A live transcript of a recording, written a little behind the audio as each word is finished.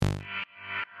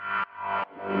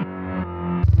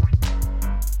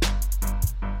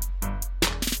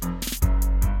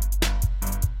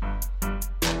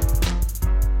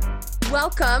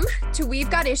Welcome to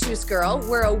We've Got Issues, Girl.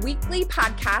 We're a weekly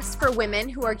podcast for women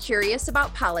who are curious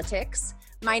about politics.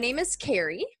 My name is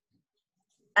Carrie.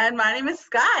 And my name is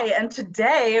Sky, and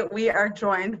today we are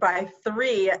joined by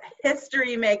three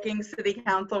history-making city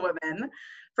council women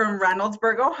from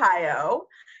Reynoldsburg, Ohio: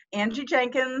 Angie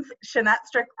Jenkins, Shanette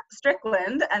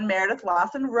Strickland, and Meredith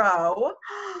Lawson Rowe.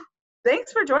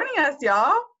 Thanks for joining us,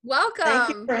 y'all.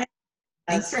 Welcome.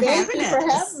 Thanks for having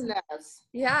us.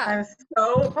 Yeah. I'm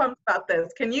so pumped about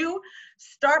this. Can you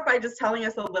start by just telling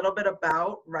us a little bit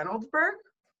about Reynoldsburg?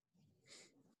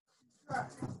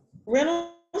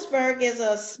 Reynoldsburg is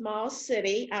a small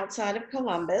city outside of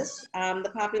Columbus.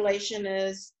 The population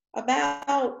is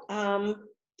about,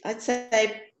 I'd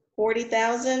say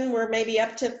 40,000. We're maybe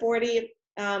up to 40.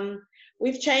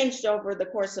 We've changed over the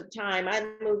course of time. I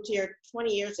moved here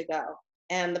 20 years ago,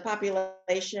 and the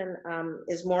population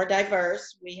is more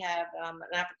diverse. We have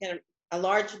a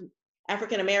large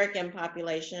African-American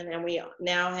population, and we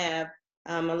now have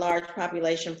a large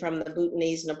population from the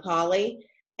Bhutanese Nepali.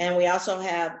 And we also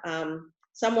have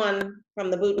someone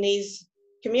from the Bhutanese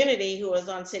community who is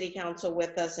on city council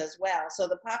with us as well. So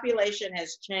the population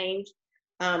has changed.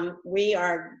 We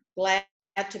are glad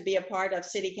to be a part of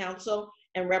city council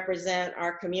and represent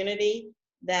our community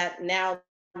that now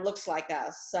looks like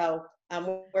us. So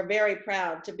we're very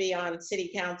proud to be on city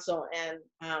council and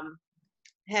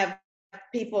have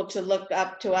people to look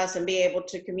up to us and be able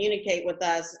to communicate with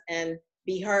us and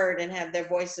be heard and have their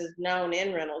voices known in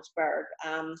Reynoldsburg.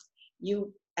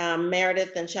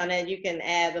 Meredith and Shanette, you can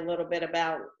add a little bit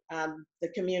about the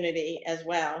community as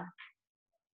well.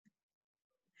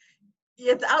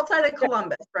 It's outside of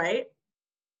Columbus, right?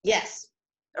 Yes.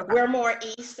 Okay. We're more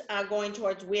east, going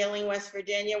towards Wheeling, West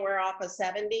Virginia. We're off of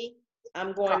 70.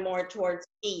 I'm going more towards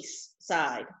east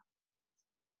side.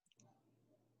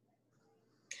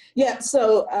 Yeah,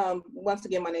 so once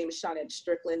again, my name is Shanette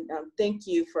Strickland. Thank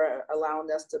you for allowing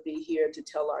us to be here to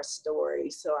tell our story.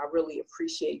 So I really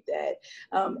appreciate that.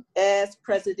 As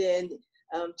President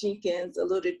Jenkins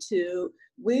alluded to,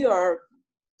 we are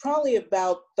probably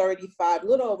about a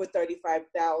little over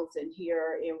 35,000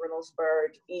 here in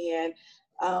Reynoldsburg. And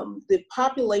the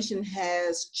population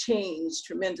has changed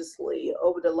tremendously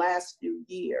over the last few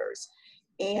years.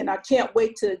 And I can't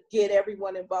wait to get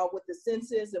everyone involved with the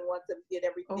census and want them to get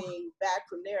everything back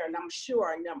from there. And I'm sure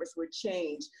our numbers will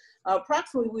change.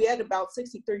 Approximately, we had about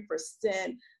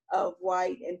 63% of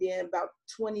white, and then about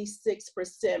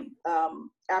 26%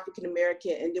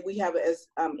 African-American. And then we have, as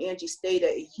Angie stated,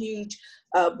 a huge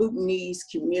Bhutanese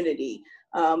community.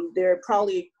 There are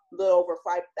probably a little over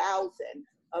 5,000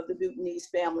 of the Bhutanese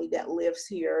family that lives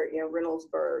here in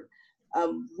Reynoldsburg.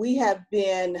 We have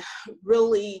been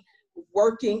really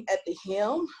working at the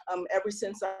helm ever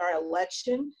since our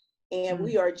election, and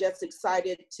we are just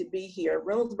excited to be here.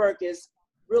 Reynoldsburg is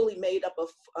really made up of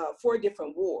 4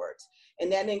 different wards,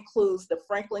 and that includes the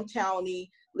Franklin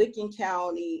County, Licking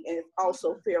County, and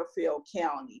also Fairfield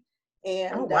County.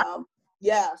 And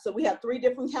yeah, so we have 3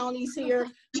 different counties here,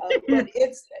 but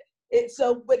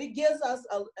it gives us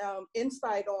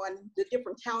insight on the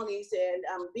different counties and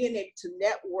being able to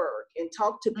network and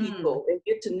talk to people and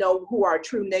get to know who our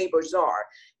true neighbors are.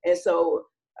 And so,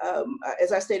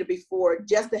 as I stated before,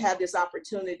 just to have this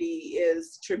opportunity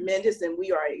is tremendous, and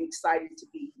we are excited to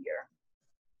be here.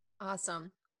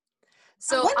 Awesome.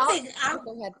 So go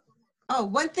ahead.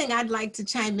 One thing I'd like to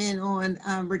chime in on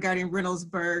regarding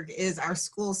Reynoldsburg is our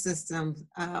school system.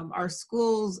 Our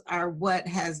schools are what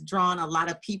has drawn a lot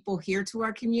of people here to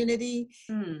our community.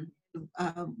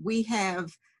 We have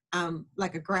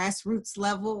like a grassroots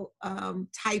level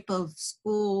type of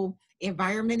school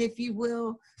environment, if you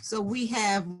will. So we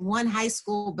have 1 high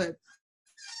school, but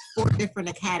 4 different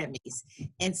academies.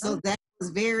 And so that was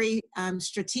very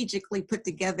strategically put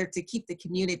together to keep the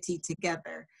community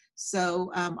together.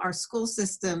 So our school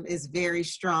system is very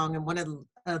strong and one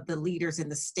of the leaders in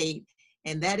the state.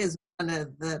 And that is one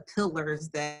of the pillars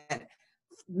that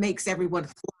makes everyone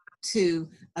flock to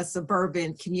a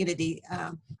suburban community,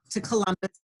 to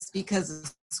Columbus, because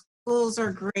the schools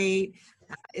are great.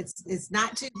 It's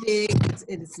not too big,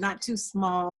 it's not too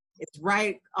small. It's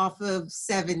right off of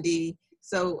 70.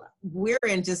 So we're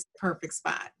in just the perfect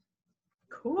spot.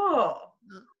 Cool.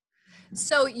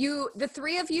 So the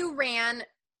 3 of you ran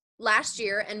last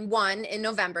year and won in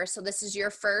November. So this is your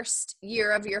first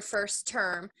year of your first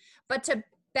term. But to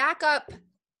back up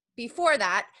before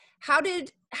that, how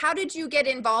did you get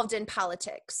involved in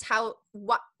politics? How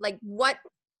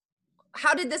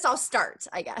did this all start,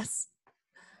 I guess?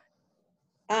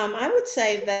 I would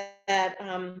say that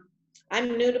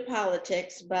I'm new to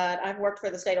politics, but I've worked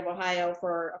for the state of Ohio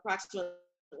for approximately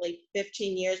approximately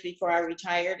 15 years before I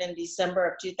retired in December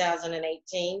of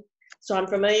 2018. So I'm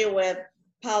familiar with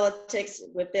politics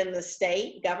within the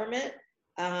state government.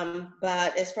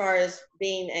 But as far as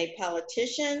being a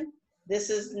politician, this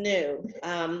is new.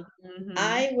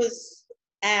 I was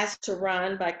asked to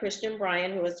run by Kristen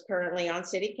Bryan, who is currently on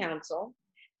city council.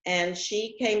 And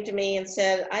she came to me and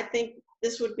said, I think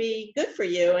this would be good for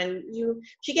you. And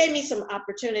she gave me some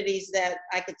opportunities that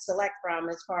I could select from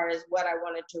as far as what I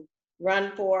wanted to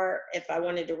run for, if I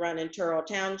wanted to run in Turrell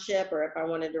Township or if I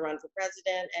wanted to run for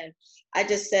president. And I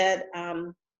just said,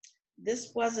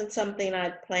 this wasn't something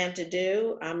I'd planned to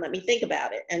do. Let me think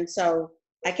about it. And so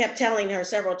I kept telling her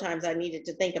several times I needed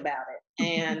to think about it.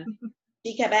 And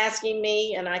she kept asking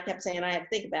me, and I kept saying I had to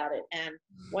think about it. And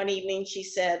one evening she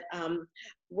said,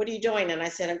 what are you doing? And I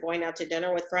said, I'm going out to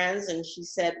dinner with friends. And she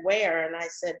said, where? And I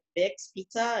said, Vic's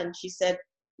Pizza. And she said,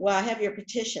 well, I have your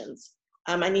petitions.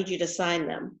 I need you to sign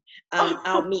them.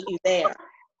 I'll meet you there.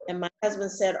 And my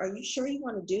husband said, are you sure you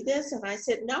want to do this? And I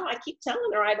said, no, I keep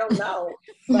telling her I don't know.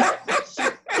 But she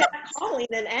kept calling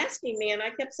and asking me, and I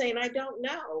kept saying, I don't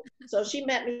know. So she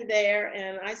met me there,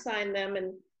 and I signed them.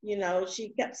 And, you know, she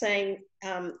kept saying,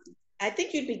 I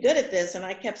think you'd be good at this. And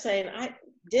I kept saying, I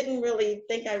didn't really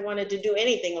think I wanted to do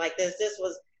anything like this. This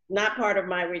was not part of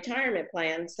my retirement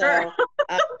plan. So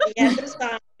she had to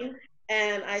sign.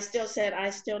 And I still said, I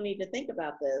still need to think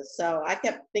about this. So I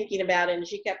kept thinking about it, and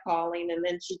she kept calling. And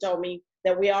then she told me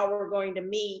that we all were going to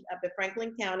meet up at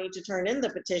Franklin County to turn in the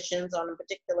petitions on a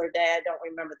particular day. I don't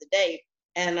remember the date.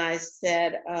 And I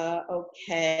said,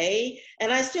 okay.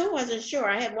 And I still wasn't sure.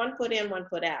 I had one foot in, one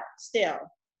foot out still,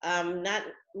 not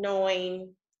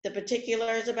knowing the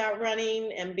particulars about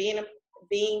running and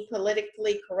being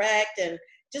politically correct and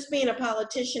just being a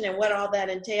politician and what all that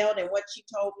entailed. And what she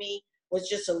told me was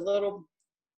just a little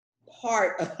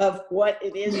part of what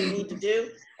it is you need to do.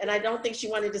 And I don't think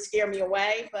she wanted to scare me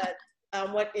away, but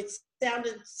it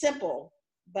sounded simple,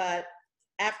 but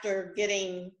after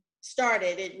getting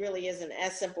started, it really isn't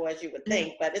as simple as you would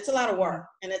think, but it's a lot of work,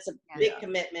 and it's a big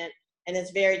commitment, and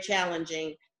it's very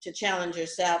challenging to challenge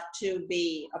yourself to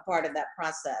be a part of that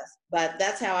process. But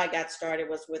that's how I got started,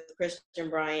 was with Kristen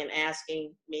Bryan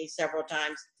asking me several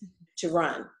times to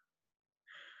run.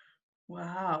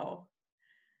 Wow.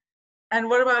 And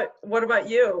what about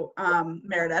you,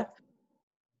 Meredith?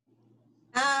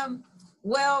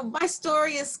 Well, my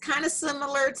story is kind of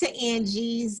similar to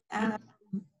Angie's.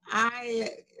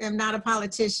 I am not a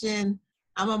politician.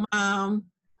 I'm a mom.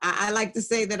 I like to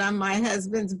say that I'm my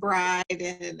husband's bride,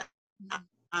 and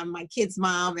I'm my kid's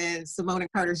mom, and Simone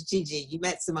and Carter's Gigi. You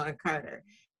met Simone and Carter.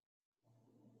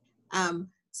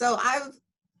 So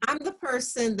I'm the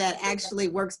person that actually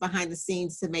works behind the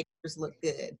scenes to make others look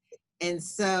good. And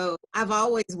so I've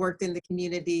always worked in the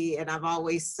community, and I've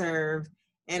always served,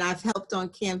 and I've helped on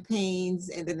campaigns.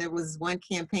 And then there was one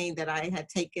campaign that I had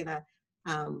taken a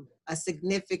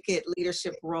significant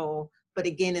leadership role, but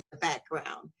again, in the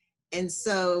background. And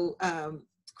so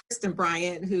Kristen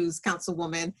Bryan, who's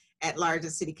councilwoman at large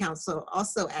at City Council,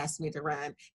 also asked me to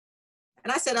run.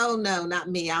 And I said, oh, no, not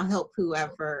me. I'll help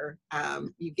whoever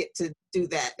you get to do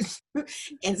that.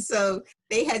 And so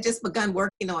they had just begun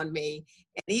working on me,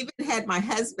 and even had my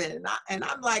husband. And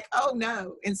I'm like, oh,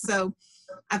 no. And so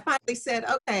I finally said,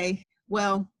 okay,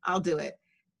 well, I'll do it.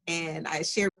 And I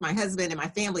shared with my husband and my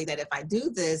family that if I do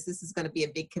this, this is going to be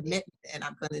a big commitment, and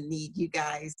I'm going to need you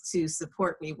guys to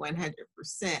support me 100%.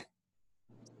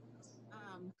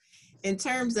 In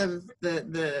terms of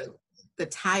the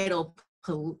title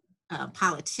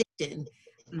politician,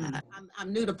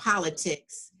 I'm new to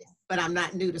politics, but I'm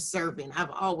not new to serving.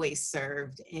 I've always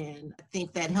served, and I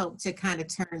think that helped to kind of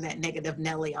turn that negative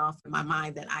Nelly off in my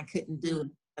mind that I couldn't do it,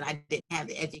 that I didn't have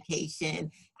the education,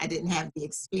 I didn't have the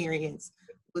experience.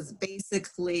 Was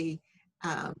basically,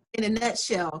 in a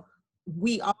nutshell,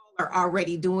 we all are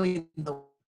already doing the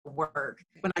work.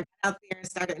 When I got out there and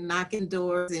started knocking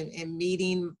doors and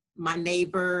meeting my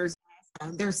neighbors,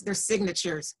 their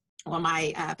signatures on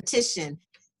my petition,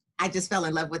 I just fell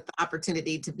in love with the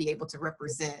opportunity to be able to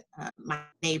represent my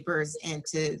neighbors and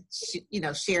to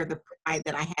share the pride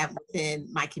that I have within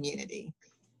my community.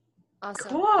 Awesome.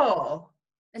 Cool.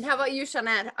 And how about you,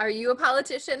 Shawnette? Are you a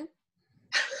politician?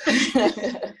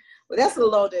 Well, that's a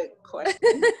loaded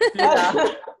question.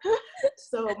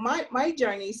 So my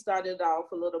journey started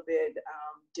off a little bit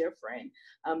different.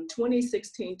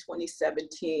 2016,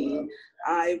 2017,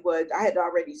 I had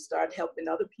already started helping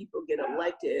other people get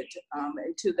elected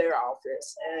into their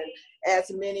office. And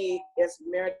as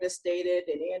Meredith stated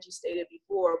and Angie stated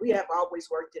before, we have always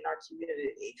worked in our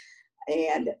community.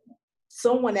 And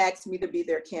someone asked me to be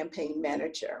their campaign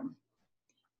manager.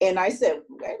 And I said,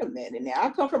 wait a minute now, I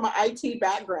come from an IT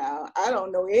background. I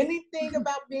don't know anything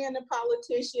about being a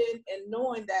politician and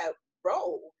knowing that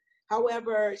role.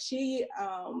 However, she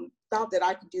thought that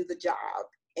I could do the job.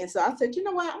 And so I said, you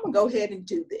know what, I'm gonna go ahead and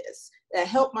do this and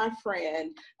help my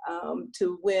friend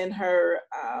to win her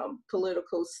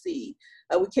political seat.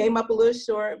 We came up a little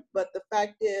short, but the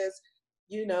fact is,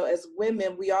 you know, as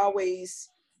women, we always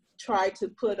try to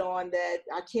put on that,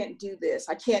 I can't do this,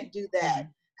 I can't do that.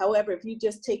 However, if you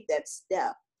just take that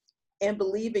step and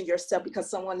believe in yourself because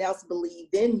someone else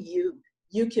believed in you,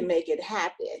 you can make it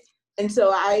happen. And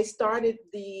so I started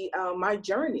my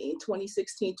journey in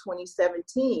 2016,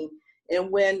 2017. And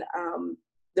when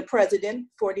the president,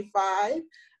 45,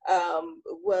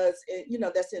 was, you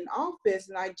know, that's in office,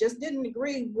 and I just didn't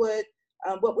agree with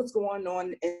what was going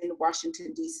on in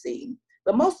Washington, D.C.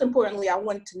 But most importantly, I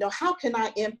wanted to know, how can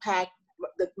I impact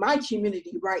my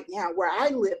community right now where I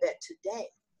live at today?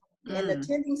 And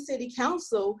attending city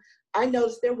council, I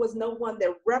noticed there was no one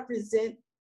that represent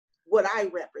what I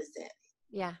represent.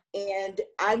 Yeah. And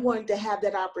I wanted to have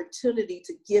that opportunity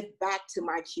to give back to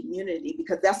my community,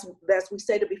 because that's we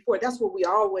said it before, that's what we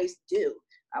always do.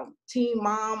 I'm teen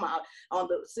mom, I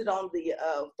sit on the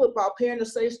football parent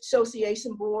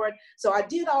association board. So I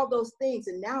did all those things,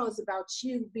 and now it's about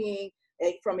you being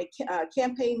from a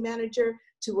campaign manager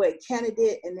to a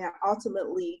candidate, and now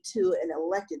ultimately to an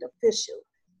elected official.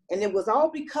 And it was all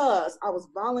because I was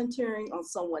volunteering on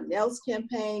someone else's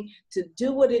campaign to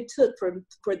do what it took for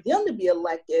them to be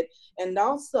elected, and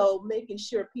also making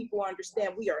sure people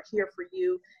understand we are here for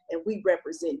you and we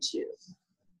represent you.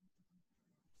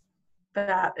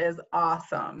 That is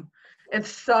awesome. It's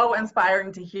so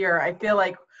inspiring to hear. I feel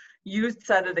like you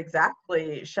said it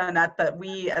exactly, Shanette, that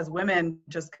we as women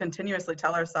just continuously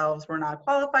tell ourselves we're not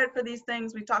qualified for these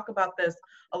things. We talk about this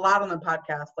a lot on the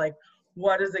podcast, like,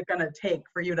 what is it going to take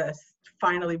for you to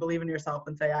finally believe in yourself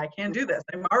and say, I can do this?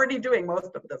 I'm already doing most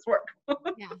of this work.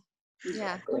 Yeah.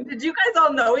 Yeah. Did you guys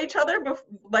all know each other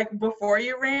before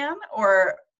you ran,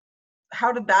 or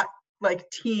how did that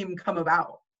team come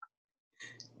about?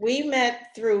 We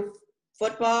met through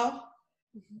football,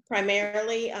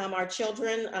 primarily. Our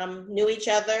children knew each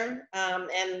other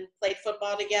and played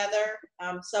football together.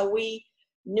 So we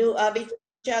knew of each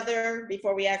other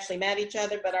before we actually met each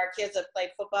other, but our kids have played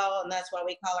football, and that's why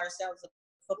we call ourselves a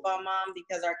football mom,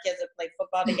 because our kids have played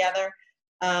football together.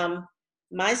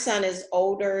 My son is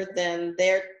older than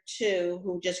their two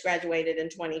who just graduated in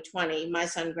 2020. My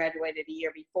son graduated a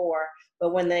year before,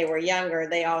 but when they were younger,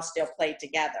 they all still played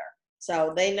together.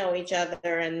 So they know each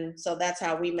other, and so that's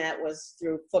how we met, was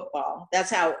through football. That's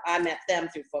how I met them,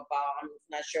 through football. I'm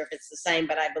not sure if it's the same,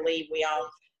 but I believe we all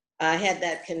had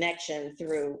that connection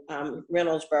through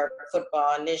Reynoldsburg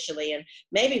football initially. And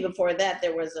maybe before that,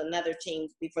 there was another team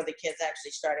before the kids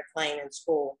actually started playing in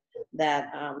school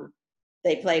that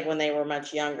they played when they were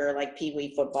much younger, like Pee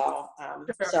Wee football.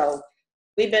 So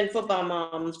we've been football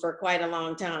moms for quite a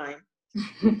long time.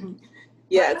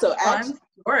 Yeah, so fun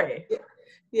story.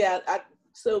 Yeah,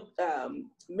 so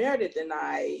Meredith and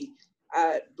I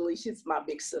believe she's my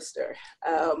big sister.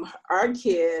 Our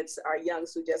kids, our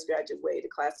youngs who just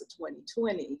graduated, class of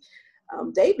 2020,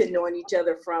 they've been knowing each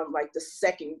other from like the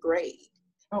second grade.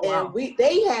 Oh, wow. And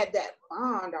they had that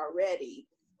bond already.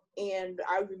 And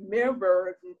I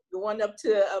remember going up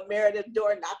to Meredith's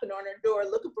door, knocking on her door,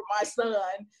 looking for my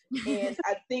son. And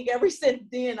I think ever since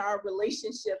then, our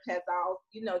relationship has all,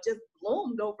 just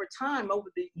bloomed over time, over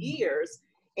the years.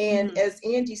 And as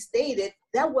Angie stated,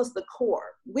 that was the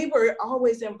core. We were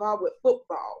always involved with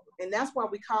football. And that's why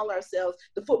we call ourselves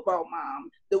the football mom,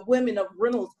 the women of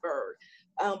Reynoldsburg.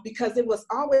 Because it was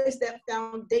always that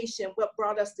foundation. What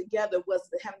brought us together was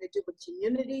having to do with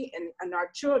community and our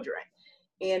children.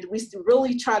 And we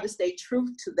really try to stay true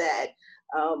to that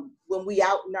when we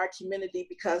out in our community,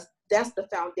 because that's the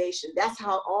foundation. That's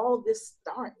how all this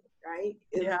started, right?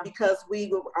 Yeah. Because we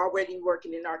were already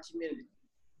working in our community.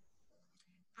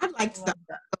 I'd like to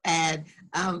add,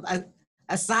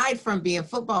 aside from being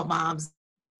football moms,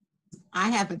 I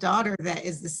have a daughter that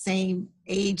is the same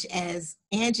age as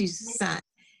Angie's son.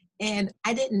 And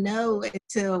I didn't know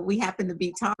until we happened to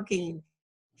be talking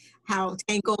how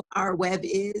tangled our web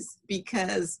is,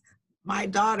 because my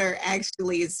daughter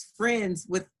actually is friends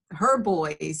with her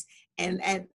boys, and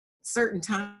at certain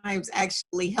times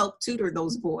actually help tutor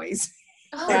those boys.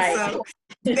 Oh, right. So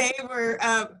they were,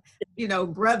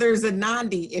 brothers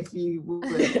Anandi, if you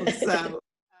would. So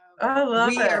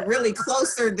we are really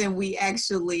closer than we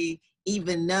actually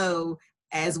even know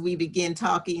as we begin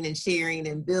talking and sharing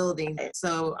and building.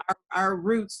 So our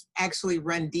roots actually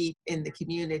run deep in the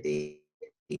community.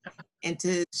 And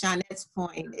to Shanette's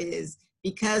point is,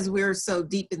 because we're so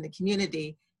deep in the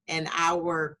community and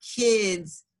our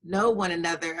kids know one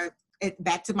another.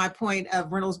 Back to my point of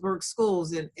Reynoldsburg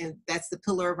schools, and that's the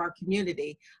pillar of our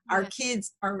community. Our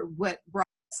kids are what brought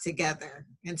us together.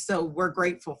 And so we're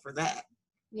grateful for that.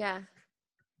 Yeah.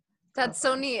 That's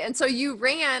so neat. And so you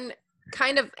ran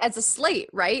kind of as a slate,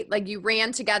 right? Like you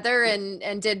ran together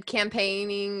and did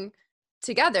campaigning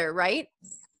together, right?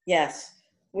 Yes,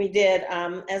 we did.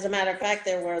 As a matter of fact,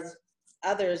 there was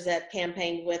others that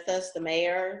campaigned with us, the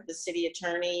mayor, the city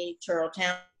attorney, Turl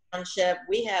Township.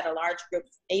 We had a large group,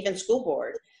 even school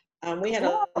board. We had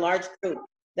a large group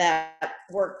that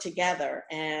worked together,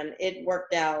 and it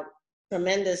worked out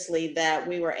tremendously that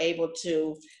we were able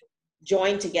to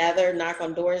join together, knock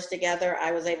on doors together.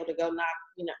 I was able to go knock,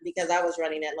 because I was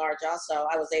running at large also,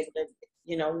 I was able to,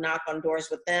 knock on doors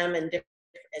with them and at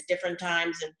different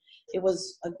times. And it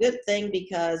was a good thing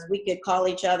because we could call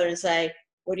each other and say,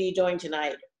 what are you doing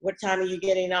tonight? What time are you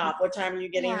getting off? What time are you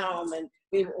getting home? And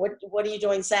what are you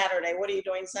doing Saturday? What are you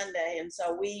doing Sunday? And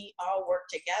so we all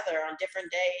worked together on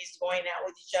different days, going out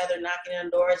with each other, knocking on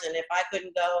doors. And if I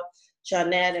couldn't go,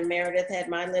 Shawnette and Meredith had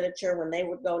my literature when they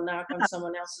would go knock on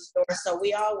someone else's door. So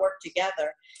we all worked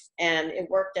together, and it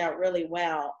worked out really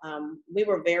well. We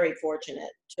were very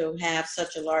fortunate to have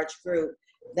such a large group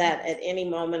that at any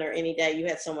moment or any day you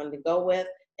had someone to go with.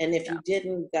 And if you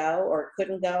didn't go or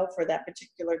couldn't go for that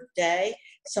particular day,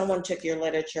 someone took your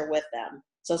literature with them.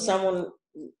 So someone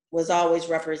was always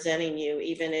representing you,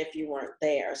 even if you weren't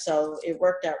there. So it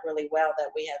worked out really well that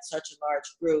we had such a large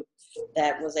group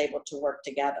that was able to work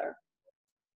together.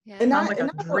 Yeah. And sounds like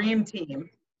a dream team.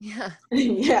 Yeah.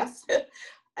 Yes.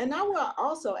 And I will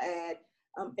also add,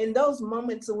 in those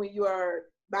moments when you are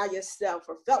by yourself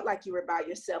or felt like you were by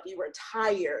yourself, you were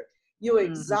tired, you were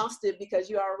exhausted because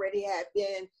you already had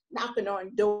been knocking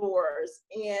on doors.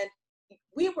 And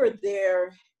we were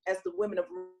there as the women of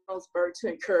Reynoldsburg to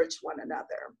encourage one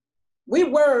another. We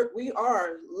are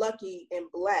lucky and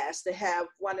blessed to have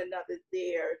one another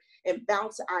there and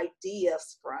bounce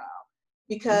ideas from,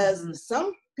 because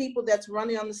some people that's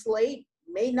running on the slate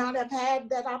may not have had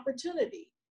that opportunity.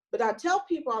 But I tell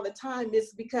people all the time,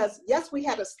 it's because, yes, we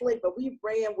had a slate, but we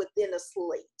ran within a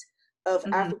slate of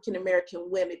African-American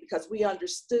women, because we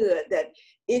understood that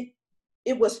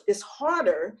it's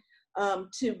harder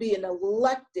to be an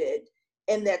elected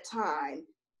in that time,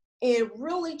 and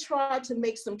really try to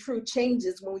make some true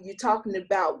changes when you're talking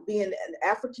about being an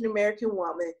African-American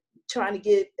woman trying to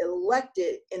get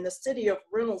elected in the city of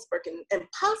Reynoldsburg and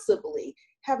possibly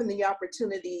having the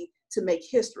opportunity to make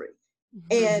history.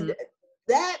 And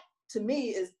that to me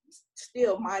is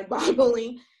still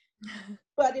mind-boggling.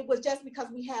 But it was just because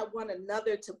we had one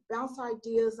another to bounce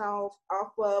ideas off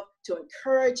of, to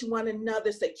encourage one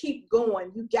another, say, keep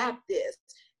going, you got this.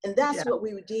 And that's what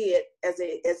we did as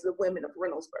the women of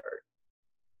Reynoldsburg.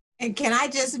 And can I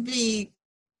just be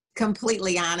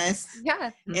completely honest? Yeah.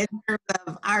 In terms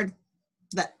of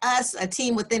a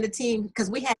team within a team, because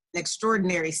we had an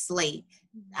extraordinary slate.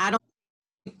 I don't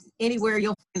think anywhere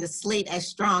you'll find a slate as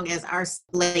strong as our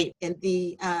slate, and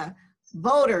the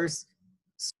voters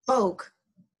spoke,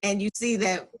 and you see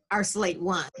that our slate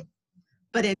won.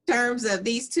 But in terms of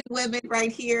these two women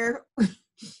right here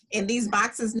in these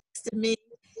boxes next to me,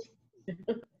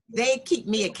 they keep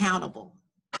me accountable.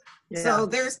 Yeah. So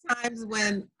there's times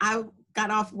when I got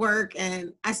off work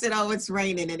and I said, oh, it's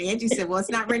raining. And Angie said, well, it's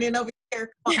not raining over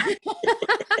here.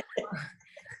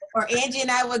 Or Angie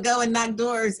and I would go and knock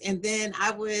doors, and then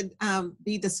I would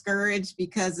be discouraged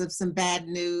because of some bad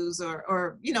news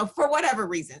or for whatever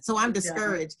reason. So I'm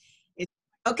discouraged. Yeah.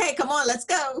 Okay, come on, let's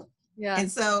go. Yeah.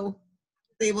 And so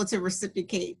I was able to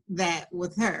reciprocate that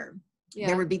with her. Yeah.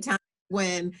 There would be times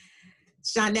when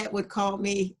Shawnette would call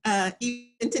me,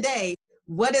 even today,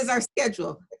 what is our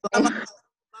schedule? Blah, blah, blah,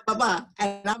 blah, blah.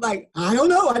 And I'm like, I don't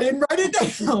know, I didn't write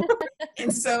it down.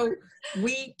 And so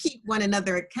we keep one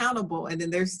another accountable. And then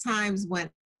there's times when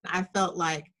I felt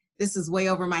like this is way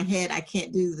over my head, I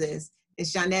can't do this. And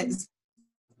Shawnette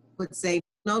would say,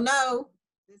 no,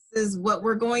 this is what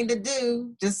we're going to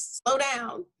do. Just slow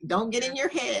down, don't get in your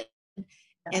head. Yeah.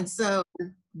 And so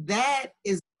that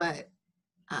is what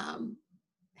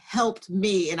helped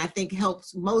me, and I think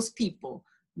helps most people,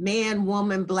 man,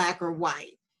 woman, black, or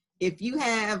white. If you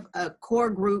have a core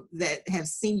group that have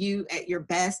seen you at your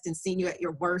best and seen you at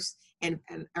your worst and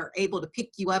are able to pick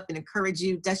you up and encourage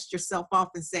you, dust yourself off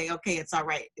and say, okay, it's all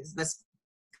right, let's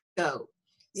go.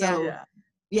 So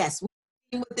yes,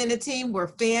 we're within a team, we're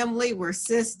family, we're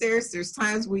sisters. There's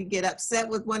times we get upset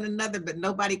with one another, but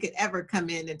nobody could ever come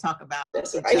in and talk about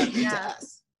That's right. To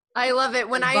us. I love it.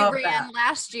 When I Love ran that.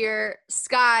 last year,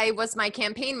 Sky was my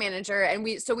campaign manager, and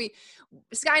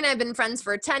Sky and I have been friends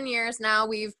for 10 years now.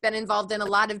 We've been involved in a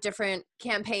lot of different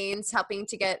campaigns, helping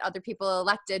to get other people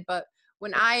elected. But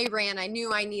when I ran, I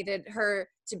knew I needed her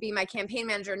to be my campaign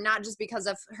manager, not just because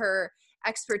of her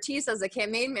expertise as a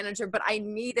campaign manager, but I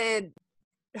needed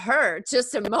her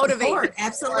just to motivate Support, me.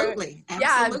 absolutely, Yeah, be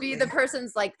absolutely. the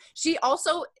person's like, she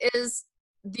also is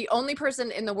the only person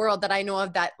in the world that I know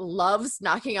of that loves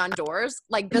knocking on doors.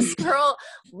 Like, this girl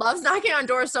loves knocking on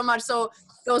doors so much. So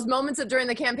those moments of during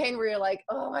the campaign where you're like,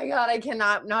 oh my God, I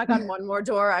cannot knock on one more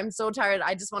door. I'm so tired.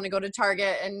 I just want to go to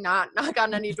Target and not knock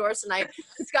on any doors tonight.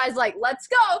 This guy's like, let's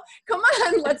go. Come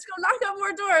on, let's go knock on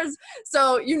more doors.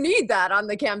 So you need that on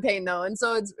the campaign though. And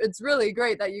so it's really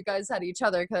great that you guys had each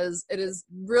other, because it is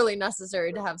really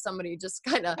necessary to have somebody just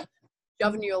kind of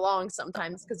shoving you along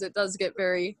sometimes, because it does get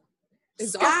very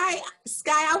exhausting.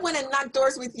 Sky, I want to knock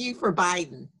doors with you for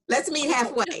Biden. Let's meet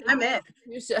halfway. I'm in.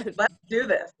 You should. Let's do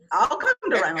this. I'll come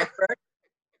to Reynoldsburg.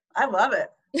 I love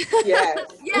it. Yes.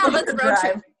 Yeah, let's road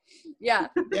trip. Yeah.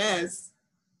 Yes.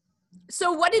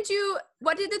 So what did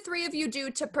the three of you do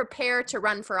to prepare to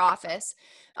run for office?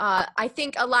 I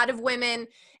think a lot of women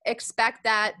expect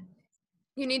that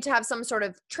you need to have some sort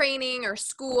of training or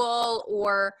school,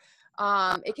 or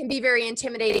it can be very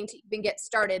intimidating to even get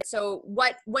started. So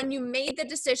when you made the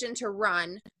decision to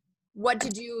run, what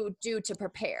did you do to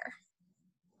prepare?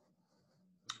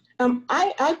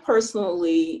 I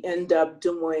personally end up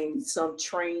doing some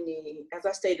training. As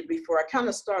I stated before, I kind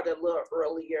of started a little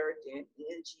earlier than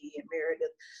Angie and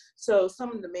Meredith. So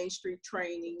some of the Main Street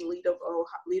training,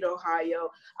 Lead Ohio,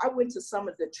 I went to some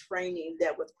of the training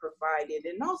that was provided.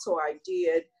 And also I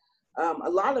did a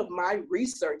lot of my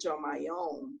research on my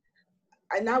own.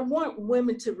 And I want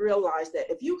women to realize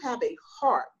that if you have a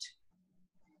heart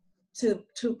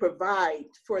to provide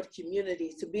for the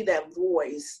community, to be that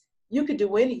voice, you could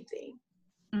do anything.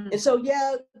 Mm-hmm. And so,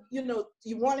 yeah,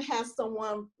 you want to have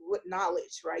someone with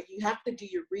knowledge, right? You have to do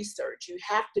your research. You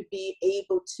have to be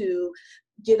able to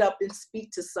get up and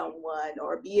speak to someone,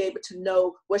 or be able to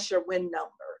know what's your win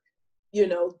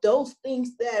number. Those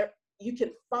things that you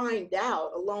can find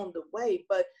out along the way.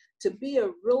 But to be a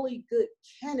really good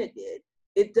candidate,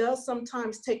 it does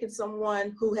sometimes take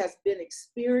someone who has been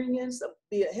experienced,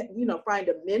 find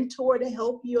a mentor to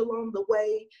help you along the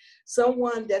way,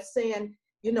 someone that's saying,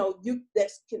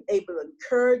 that's able to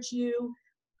encourage you.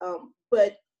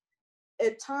 But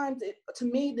at times, to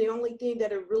me, the only thing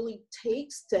that it really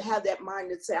takes to have that mind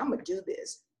to say, I'm gonna do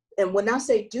this. And when I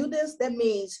say do this, that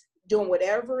means doing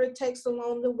whatever it takes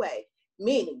along the way,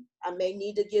 meaning I may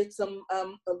need to get some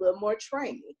a little more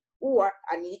training, or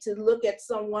I need to look at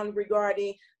someone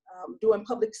regarding doing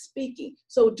public speaking.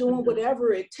 So doing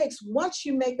whatever it takes once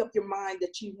you make up your mind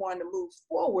that you want to move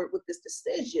forward with this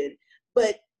decision.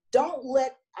 But don't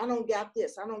let, I don't got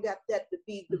this, I don't got that, to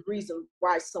be the reason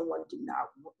why someone do not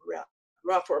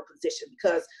run for a position.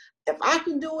 Because if I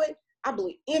can do it, I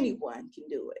believe anyone can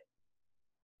do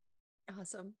it.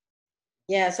 Awesome.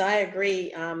 Yes, I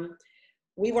agree.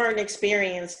 We weren't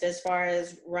experienced as far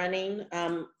as running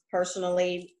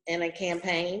personally in a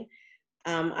campaign.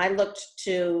 I looked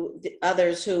to the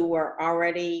others who were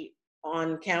already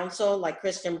on council, like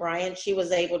Kristen Bryant. She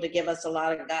was able to give us a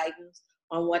lot of guidance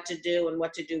on what to do and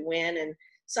what to do when, and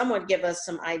some would give us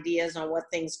some ideas on what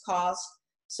things cost.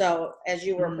 So as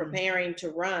you were preparing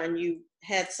to run, you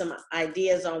had some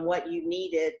ideas on what you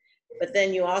needed, but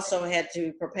then you also had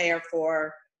to prepare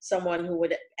for someone who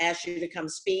would ask you to come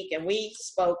speak. And we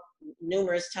spoke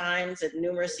numerous times at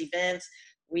numerous events.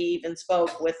 We even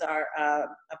spoke with our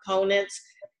opponents.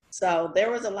 So there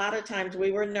was a lot of times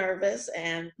we were nervous,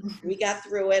 and we got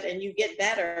through it, and you get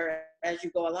better as you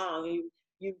go along.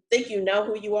 You think you know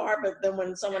who you are, but then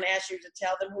when someone asks you to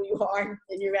tell them who you are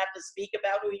and you have to speak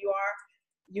about who you are,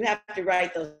 you have to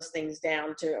write those things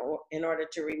down in order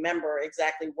to remember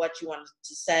exactly what you want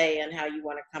to say and how you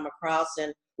want to come across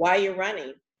and why you're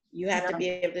running. You have to be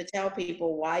able to tell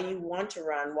people why you want to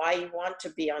run, why you want to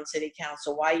be on city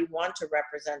council, why you want to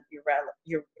represent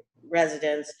your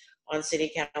residents on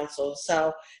city council.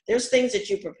 So there's things that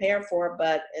you prepare for,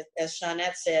 but as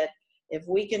Shawnette said, if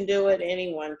we can do it,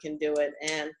 anyone can do it.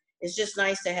 And it's just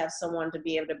nice to have someone to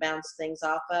be able to bounce things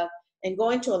off of. And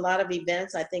going to a lot of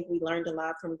events, I think we learned a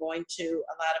lot from going to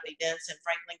a lot of events in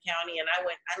Franklin County. And I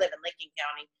live in Licking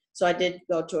County, so I did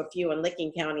go to a few in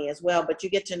Licking County as well. But you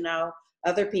get to know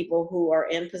other people who are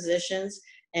in positions,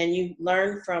 and you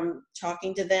learn from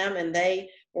talking to them, and they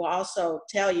will also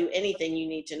tell you anything you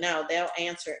need to know. They'll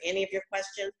answer any of your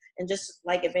questions. And just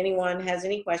like if anyone has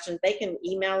any questions, they can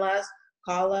email us,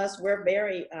 call us. We're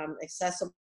very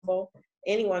accessible.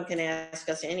 anyone can ask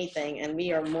us anything, and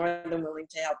we are more than willing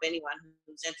to help anyone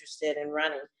who's interested in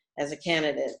running as a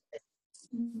candidate.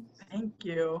 Thank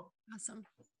you. Awesome.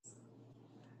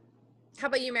 How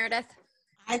about you, Meredith?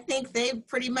 I think they've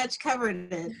pretty much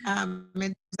covered it in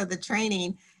terms of the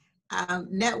training.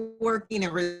 Networking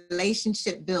and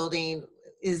relationship building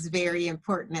is very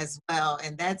important as well.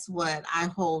 And that's what I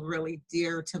hold really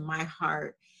dear to my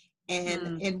heart.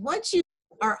 And once you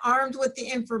are armed with the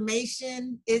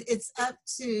information, it's up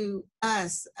to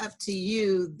us, up to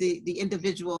you, the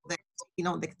individual that,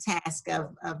 the task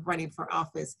of running for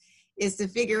office, is to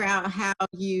figure out how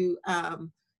you,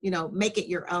 make it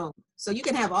your own. So you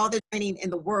can have all the training in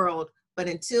the world, but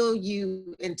until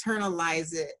you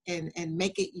internalize it and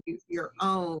make it your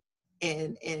own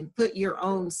and put your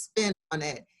own spin on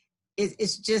it,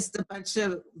 it's just a bunch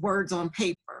of words on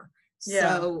paper.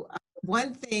 Yeah. So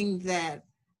one thing that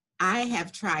I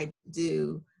have tried to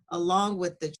do along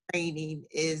with the training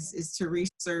is to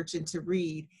research and to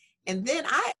read. And then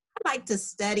I like to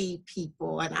study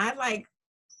people, and I like,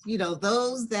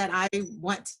 those that I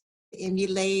want to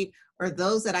emulate, or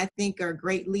those that I think are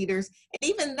great leaders, and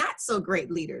even not so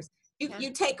great leaders.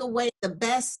 You take away the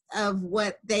best of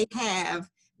what they have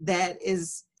that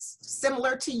is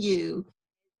similar to you,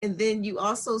 and then you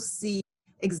also see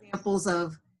examples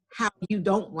of how you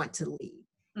don't want to lead.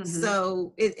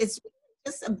 So it's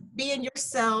just being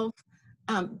yourself,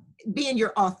 being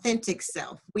your authentic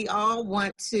self. We all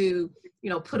want to,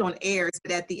 put on airs,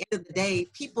 but at the end of the day,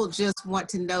 people just want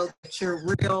to know that you're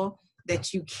real,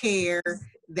 that you care,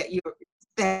 that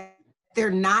they're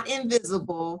not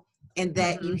invisible, and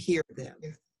that you hear them.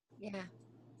 Yeah.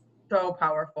 So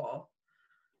powerful.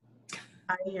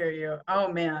 I hear you.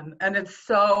 Oh man. And it's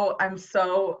so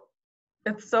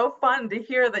fun to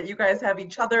hear that you guys have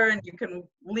each other and you can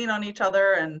lean on each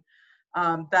other, and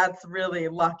that's really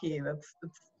lucky. It's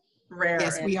rare.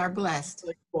 Yes, we are blessed.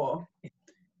 Really cool.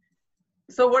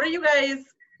 So what do you guys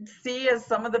see as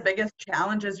some of the biggest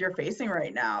challenges you're facing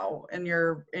right now in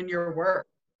your work?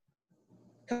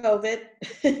 COVID.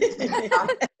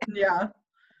 Yeah.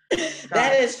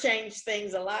 That has changed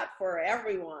things a lot for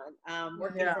everyone.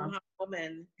 Working from home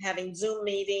and having Zoom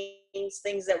meetings,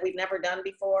 things that we've never done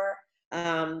before.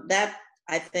 That,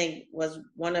 I think, was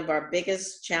one of our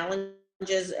biggest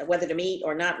challenges, whether to meet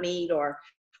or not meet, or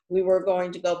we were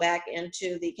going to go back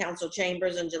into the council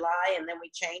chambers in July, and then we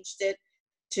changed it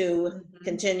to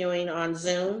continuing on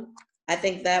Zoom. I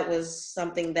think that was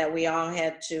something that we all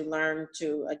had to learn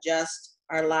to adjust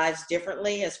our lives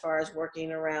differently as far as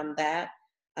working around that.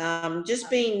 Just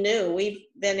being new, we've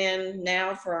been in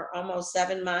now for almost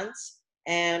 7 months,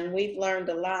 and we've learned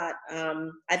a lot.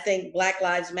 I think Black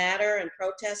Lives Matter and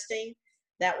protesting,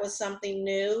 that was something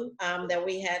new that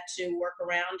we had to work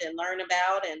around and learn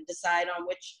about and decide on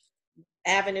which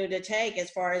avenue to take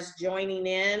as far as joining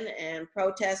in and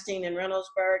protesting in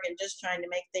Reynoldsburg and just trying to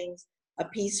make things a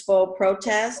peaceful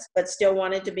protest, but still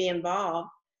wanted to be involved.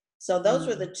 So those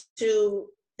were the two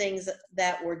things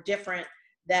that were different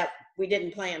that we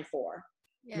didn't plan for.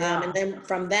 And then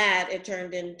from that, it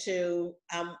turned into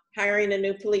hiring a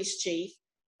new police chief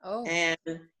and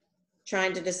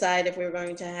trying to decide if we were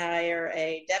going to hire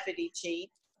a deputy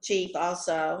chief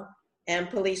also,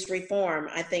 and police reform.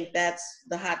 I think that's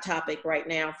the hot topic right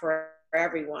now for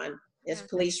everyone, is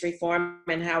police reform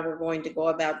and how we're going to go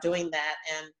about doing that,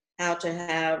 and how to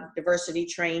have diversity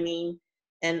training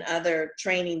and other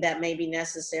training that may be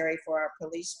necessary for our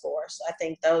police force. I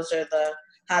think those are the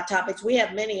hot topics. We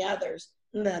have many others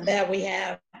that we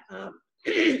have,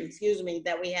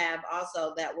 that we have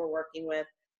also that we're working with,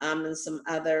 and some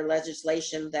other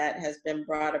legislation that has been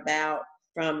brought about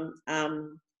from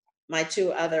my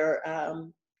two other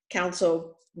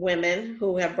council women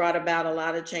who have brought about a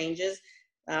lot of changes.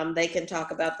 They can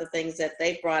talk about the things that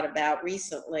they've brought about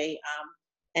recently,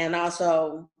 and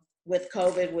also with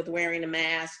COVID, with wearing a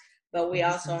mask. But we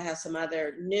also have some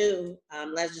other new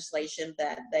legislation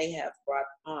that they have brought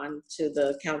on to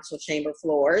the council chamber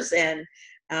floors and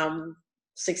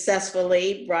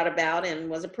successfully brought about and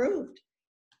was approved.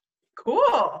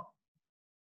 Cool.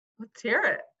 Let's hear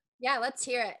it. Yeah, let's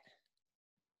hear it.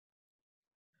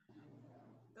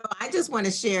 So I just want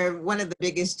to share one of the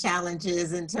biggest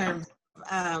challenges in terms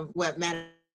of what Madam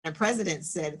President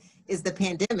said is the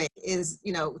pandemic, is,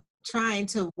 trying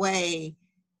to weigh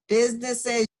business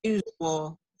as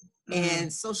usual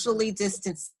and socially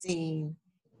distancing.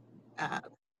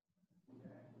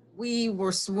 We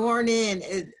were sworn in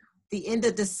at the end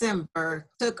of December,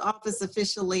 took office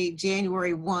officially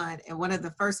January 1, and one of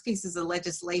the first pieces of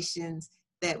legislation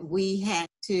that we had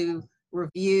to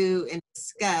review and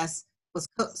discuss was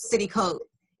city code,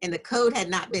 and the code had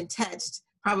not been touched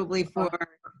probably for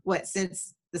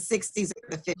since the 60s or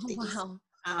the 50s. Wow.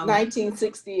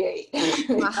 1968.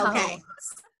 Wow. Okay.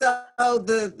 So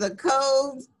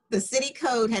the city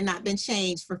code had not been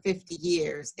changed for 50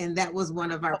 years, and that was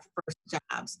one of our first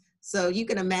jobs. So you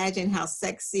can imagine how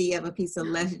sexy of a piece of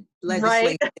legislation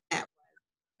that was,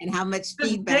 and how much Just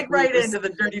feedback. dig right into the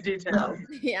dirty details.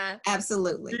 Yeah.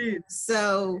 Absolutely. Jeez.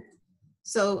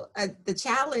 So the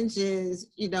challenge is,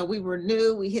 we were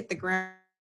new, we hit the ground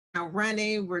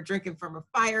running, we're drinking from a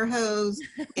fire hose,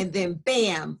 and then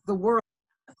bam, the world.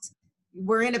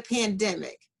 We're in a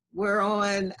pandemic. We're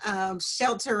on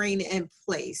sheltering in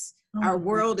place. Our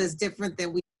world is different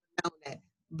than we've known it,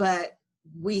 but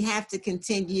we have to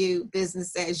continue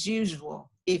business as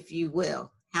usual, if you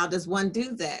will. How does one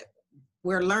do that?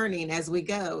 We're learning as we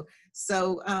go.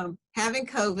 So having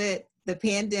COVID, the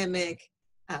pandemic,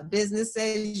 business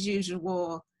as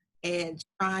usual, and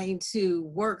trying to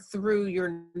work through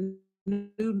your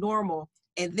new normal.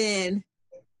 And then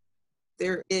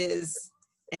there is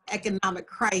an economic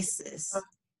crisis,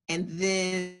 and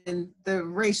then the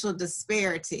racial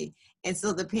disparity. And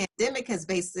so the pandemic has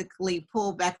basically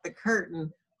pulled back the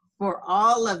curtain for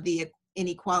all of the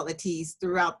inequalities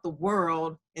throughout the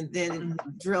world, and then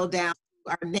drill down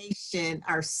to our nation,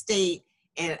 our state,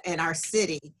 and our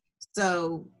city.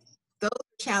 So those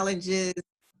challenges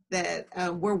that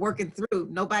we're working through.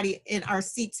 Nobody in our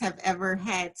seats have ever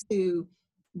had to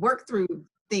work through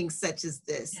things such as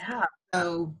this. Yeah.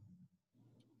 So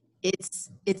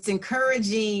it's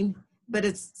encouraging, but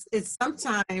it's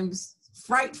sometimes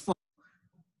frightful,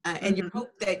 and you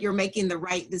hope that you're making the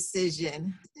right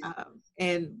decision,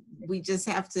 and we just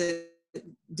have to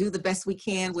do the best we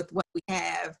can with what we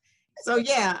have. So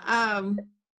yeah,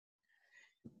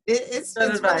 it's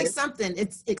really something.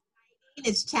 It's exciting,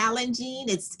 it's challenging,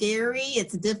 it's scary,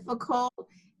 it's difficult,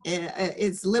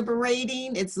 it's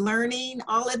liberating, it's learning,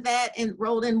 all of that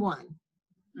rolled in one.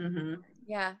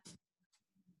 Yeah.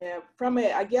 Yeah, from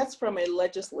a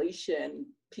legislation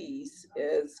piece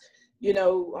is,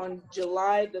 on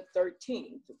July the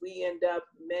 13th, we end up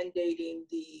mandating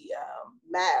the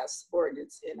mask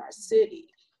ordinance in our city.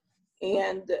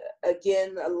 And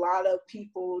again, a lot of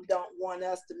people don't want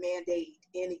us to mandate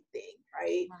anything,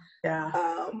 right?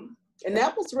 Yeah. And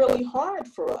that was really hard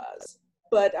for us.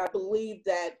 But I believe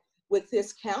that with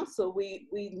this council, we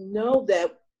know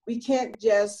that we can't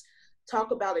just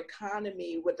talk about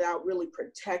economy without really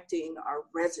protecting our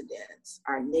residents,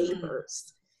 our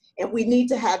neighbors. And we need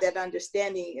to have that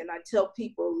understanding. And I tell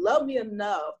people, love me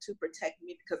enough to protect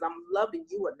me because I'm loving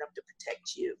you enough to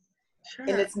protect you. Sure.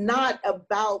 And it's not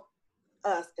about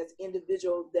us as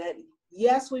individuals that,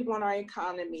 yes, we want our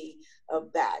economy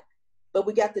back, but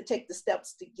we got to take the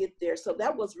steps to get there. So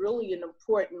that was really an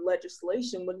important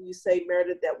legislation when you say,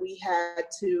 Meredith, that we had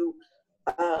to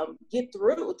get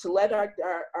through to let our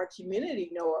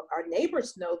community know, our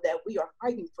neighbors know that we are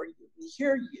fighting for you, we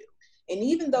hear you. And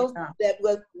even those that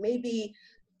was maybe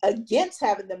against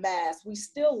having the mask, we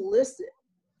still listened.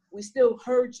 We still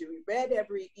heard you. We read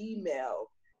every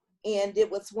email. And it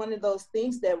was one of those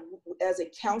things that as a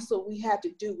council, we had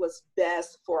to do what's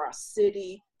best for our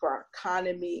city, for our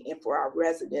economy, and for our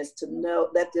residents to know,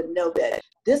 let them know that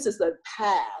this is a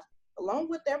path, along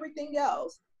with everything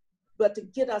else, but to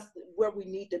get us where we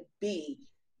need to be,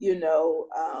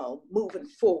 moving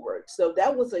forward. So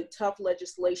that was a tough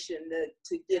legislation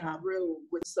to get through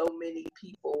with so many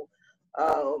people,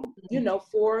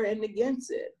 for and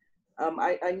against it.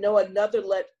 I know another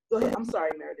go ahead, I'm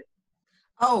sorry, Meredith.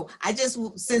 Oh,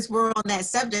 since we're on that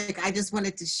subject, I just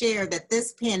wanted to share that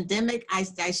this pandemic,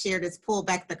 I shared, it's pulled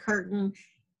back the curtain.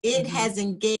 It has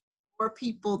engaged more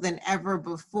people than ever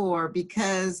before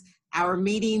because our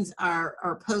meetings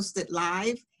are posted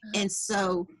live. And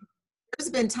so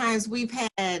there's been times we've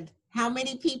had how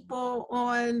many people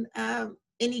on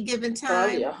any given time?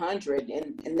 Probably 100.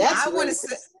 And that's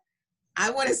I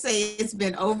want to say it's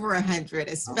been over 100,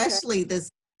 especially this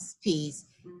piece.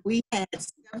 We had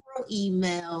several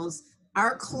emails.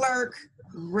 Our clerk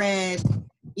read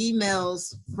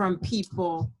emails from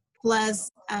people,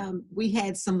 plus we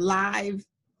had some live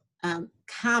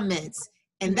comments,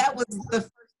 and that was the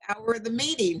first hour of the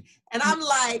meeting. And I'm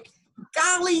like,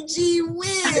 golly gee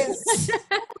whiz, we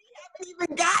haven't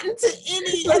even gotten to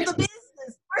any of the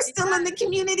business. We're still in the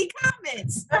community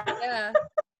comments. Yeah.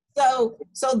 So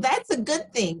that's a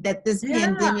good thing that this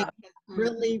pandemic has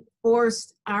really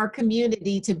forced our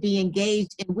community to be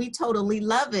engaged, and we totally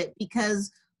love it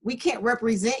because we can't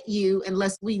represent you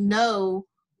unless we know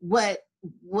what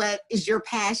is your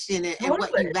passion and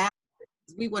what you value.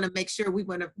 We want to make sure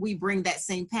we bring that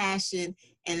same passion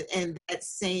and that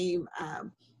same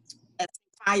that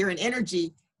fire and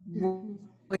energy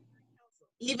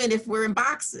even if we're in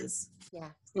boxes. Yeah.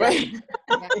 Right.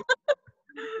 Yeah.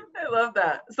 I love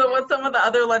that. So what's some of the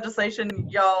other legislation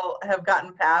y'all have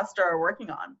gotten passed or are working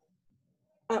on?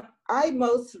 I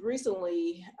most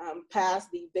recently passed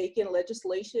the vacant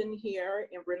legislation here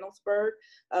in Reynoldsburg.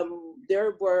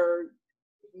 There were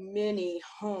many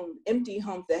empty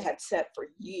homes that had sat for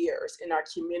years in our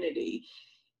community,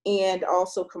 and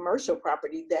also commercial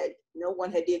property that no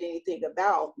one had did anything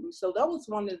about. And so that was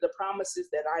one of the promises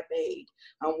that I made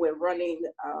when running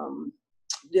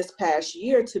this past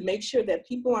year, to make sure that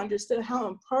people understood how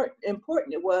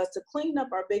important it was to clean up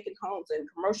our vacant homes and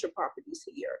commercial properties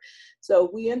here. So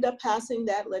we end up passing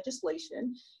that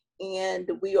legislation, and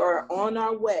we are on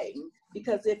our way,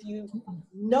 because if you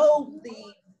know,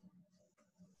 the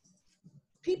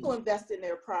people invest in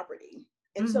their property.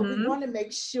 And so we want to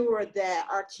make sure that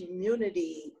our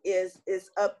community is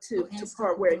up to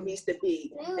par where it needs to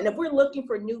be. And if we're looking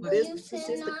for new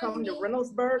businesses to come to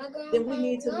Reynoldsburg, then we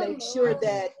need to make sure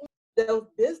that those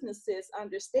businesses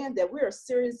understand that we are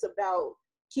serious about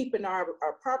keeping our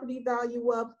property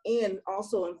value up, and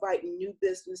also inviting new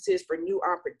businesses for new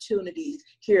opportunities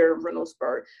here in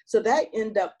Reynoldsburg. So that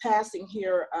ended up passing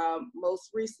here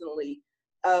most recently.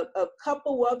 A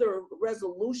couple other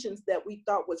resolutions that we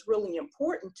thought was really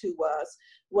important to us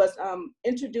was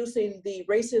introducing the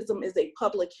racism is a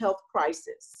public health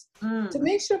crisis. To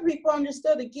make sure people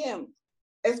understood, again,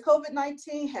 as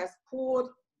COVID-19 has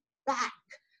pulled back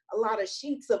a lot of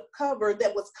sheets of cover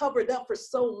that was covered up for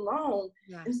so long,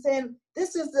 and saying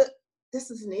this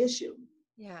is an issue.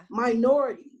 Yeah.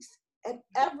 Minorities at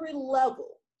every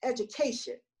level,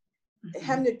 education,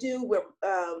 having to do with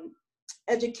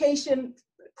education,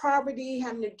 poverty,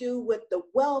 having to do with the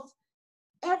wealth,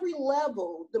 every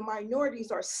level, the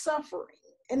minorities are suffering.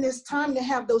 And it's time to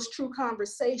have those true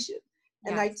conversations.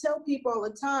 And I tell people all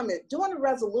the time that doing a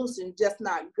resolution is just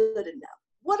not good enough.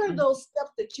 What are those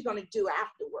steps that you're going to do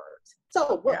afterwards?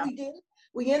 So what we did,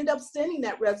 we end up sending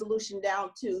that resolution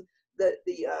down to the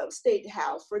state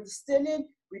house for the Senate,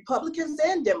 Republicans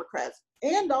and Democrats,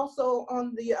 and also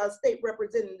on the state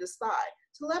representative side,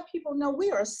 to let people know we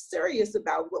are serious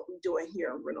about what we're doing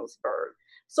here in Reynoldsburg.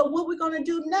 So what we're going to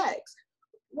do next?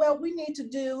 Well, we need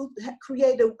to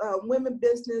create a women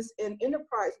business and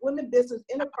enterprise,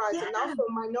 and also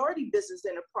minority business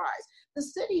enterprise. The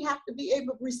city have to be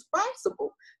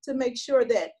responsible to make sure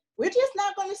that we're just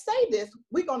not going to say this,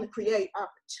 we're going to create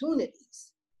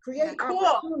opportunities,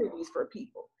 opportunities for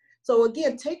people. So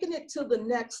again, taking it to the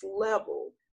next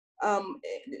level.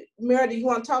 Meredith, you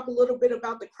want to talk a little bit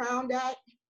about the Crown Act?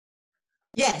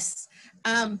 Yes.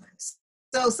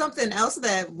 So something else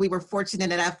that we were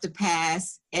fortunate enough to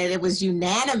pass, and it was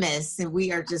unanimous, and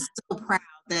we are just so proud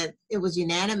that it was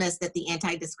unanimous, that the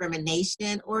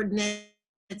anti-discrimination ordinance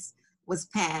was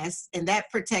passed, and that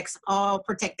protects all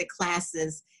protected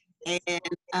classes. And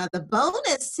the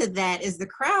bonus to that is the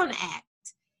Crown Act,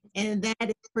 and that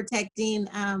is protecting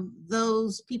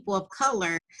those people of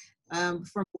color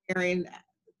from wearing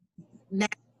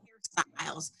natural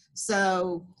hairstyles.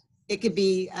 So it could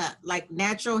be like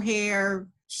natural hair,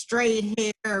 straight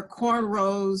hair,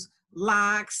 cornrows,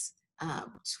 locks,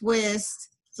 twists,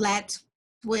 flat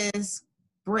twists,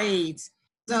 braids.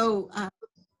 So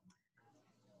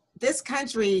this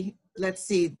country, let's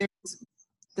see,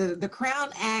 the Crown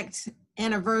Act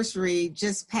anniversary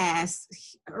just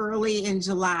passed early in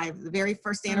July. The very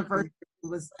first anniversary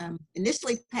was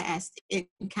initially passed in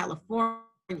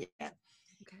California.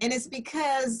 And it's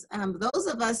because those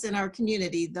of us in our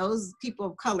community, those people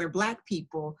of color, Black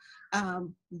people,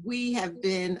 we have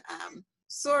been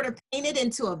sort of painted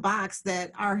into a box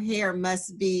that our hair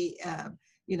must be,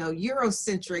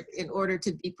 Eurocentric in order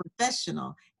to be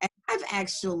professional. And I've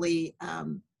actually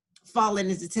fallen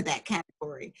into that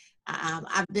category.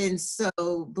 I've been so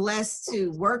blessed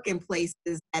to work in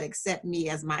places that accept me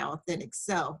as my authentic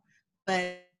self.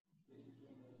 But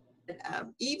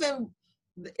even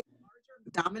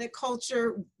dominant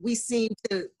culture, we seem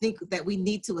to think that we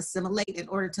need to assimilate in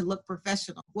order to look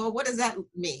professional. Well, what does that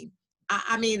mean?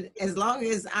 I mean, as long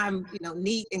as I'm,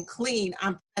 neat and clean,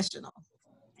 I'm professional.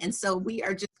 And so we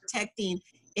are just protecting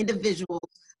individuals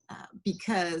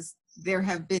because there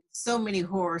have been so many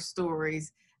horror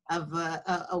stories of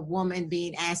a woman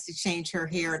being asked to change her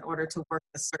hair in order to work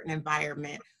in a certain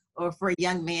environment, or for a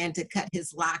young man to cut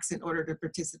his locks in order to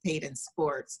participate in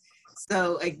sports.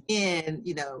 So again,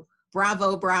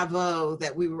 bravo, bravo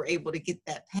that we were able to get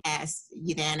that passed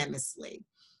unanimously.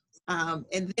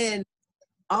 And then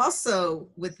also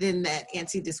within that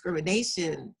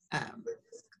anti-discrimination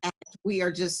we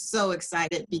are just so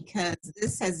excited because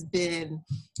this has been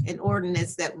an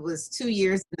ordinance that was 2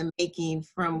 years in the making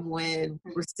from when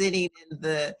we were sitting in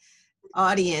the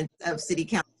audience of City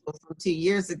Council from 2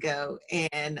 years ago.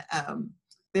 And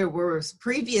there were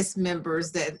previous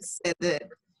members that said that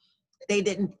they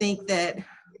didn't think that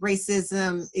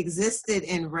racism existed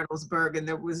in Reynoldsburg and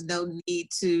there was no need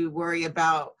to worry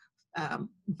about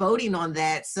voting on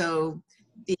that. So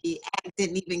the act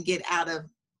didn't even get out of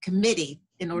committee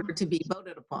in order to be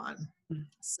voted upon.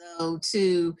 So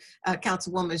to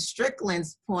Councilwoman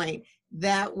Strickland's point,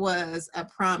 that was a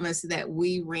promise that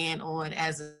we ran on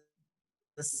as a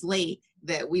slate,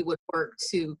 that we would work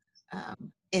to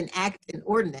enact an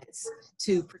ordinance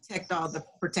to protect all the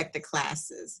protected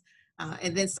classes.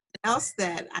 And then something else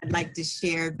that I'd like to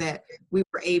share, that we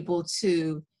were able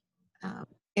to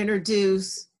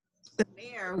introduce the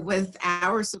mayor with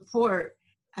our support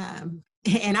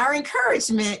and our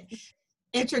encouragement,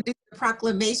 introduce a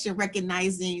proclamation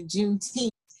recognizing Juneteenth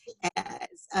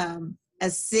as a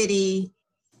city.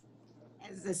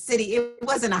 It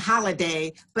wasn't a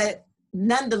holiday, but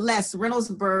nonetheless,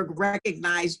 Reynoldsburg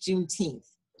recognized Juneteenth.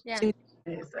 Yeah.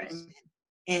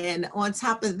 And on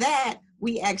top of that,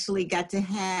 we actually got to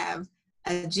have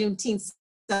a Juneteenth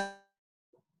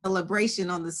celebration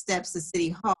on the steps of City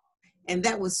Hall. And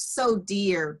that was so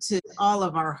dear to all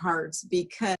of our hearts,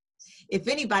 because if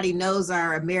anybody knows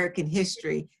our American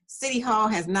history, City Hall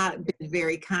has not been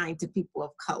very kind to people of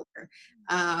color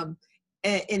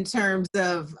in terms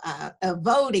of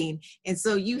voting. And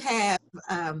so you have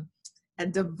a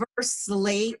diverse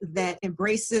slate that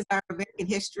embraces our American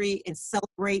history and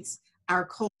celebrates our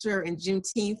culture, and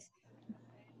Juneteenth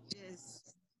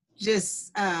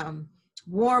just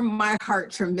warmed my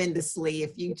heart tremendously,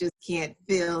 if you just can't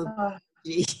feel.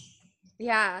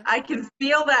 Yeah. I can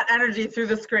feel that energy through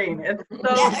the screen. It's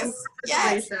so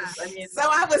yes. I mean, so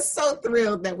I was so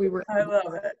thrilled that we were I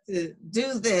love it to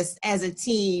do this as a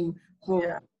team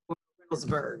for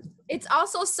Reynoldsburg. It's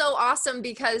also so awesome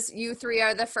because you three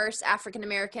are the first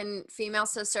African-American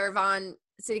females to serve on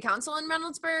City Council in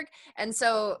Reynoldsburg. And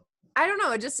so I don't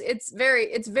know, it's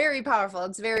very powerful.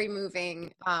 It's very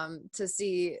moving to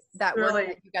see that work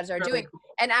that you guys are doing, cool.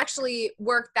 and actually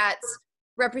work that's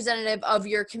representative of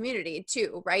your community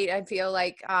too, right? I feel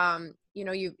like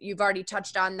you've already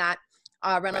touched on that.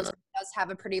 Reynoldsburg does have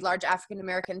a pretty large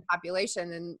African-American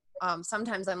population, and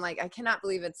sometimes I'm like, I cannot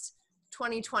believe it's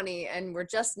 2020 and we're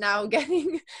just now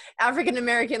getting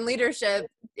African-American leadership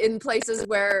in places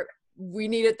where we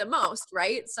need it the most,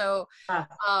 right? So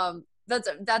that's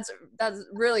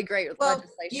really great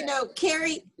legislation.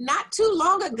 Carrie, not too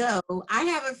long ago, I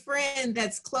have a friend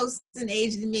that's close in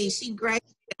age to me. She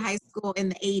graduated high school in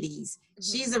the 80s.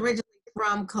 She's originally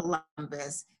from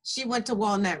Columbus. She went to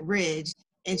Walnut Ridge,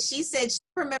 and she said she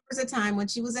remembers a time when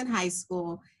she was in high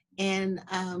school, and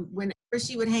whenever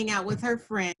she would hang out with her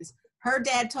friends, her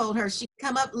dad told her she could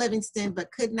come up Livingston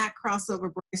but could not cross over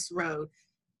Bryce Road.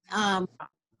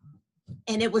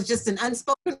 And it was just an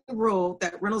unspoken rule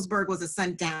that Reynoldsburg was a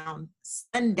sundown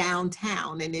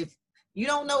town. And if you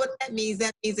don't know what that means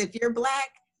if you're Black,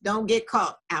 don't get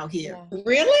caught out here.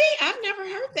 Really? I've never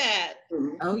heard that.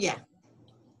 Oh, yeah.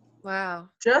 Wow.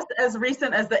 Just as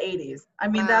recent as the 80s. I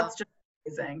mean, Wow. That's just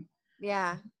amazing.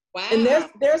 Yeah. Wow. And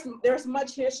there's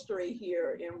much history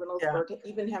here in Reynoldsburg,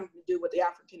 even having to do with the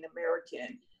African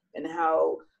American and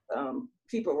how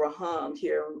people were hung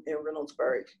here in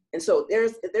Reynoldsburg. And so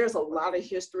there's a lot of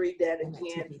history that,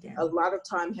 again, a lot of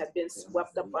time has been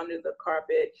swept up under the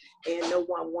carpet, and no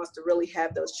one wants to really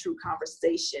have those true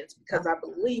conversations, because I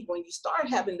believe when you start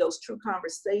having those true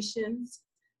conversations,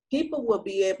 people will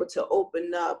be able to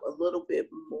open up a little bit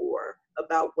more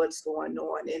about what's going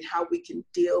on and how we can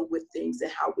deal with things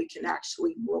and how we can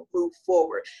actually move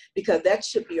forward, because that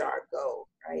should be our goal,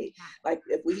 right? Like,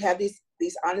 if we have these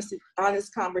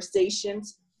honest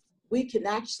conversations, we can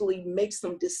actually make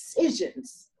some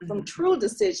decisions, some true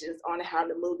decisions on how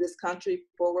to move this country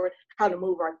forward, how to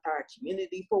move our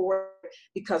community forward,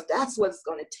 because that's what it's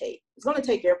going to take. It's going to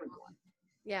take everyone.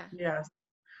 Yeah. Yes.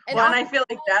 And And I feel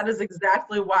like that is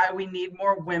exactly why we need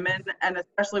more women, and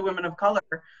especially women of color,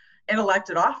 in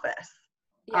elected office.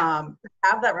 Yeah. To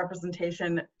have that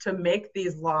representation, to make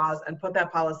these laws and put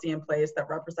that policy in place that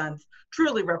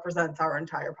truly represents our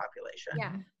entire population.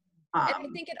 Yeah. And I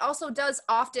think it also does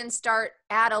often start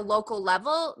at a local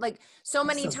level. Like, so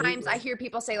many times I hear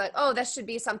people say, like, oh, this should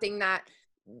be something that,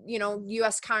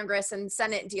 U.S. Congress and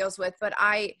Senate deals with. But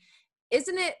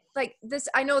isn't it like this?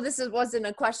 I know this wasn't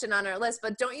a question on our list,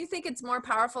 but don't you think it's more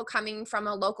powerful coming from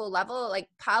a local level? Like,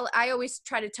 I always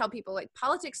try to tell people, like,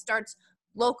 politics starts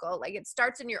local. Like, it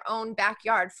starts in your own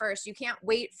backyard first. You can't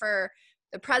wait for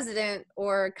the president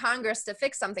or Congress to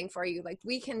fix something for you. Like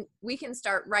we can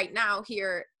start right now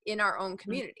here in our own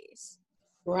communities.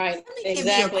 Right, Let me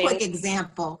exactly. give you a quick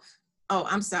example. Oh,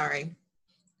 I'm sorry.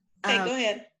 Okay, go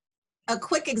ahead. A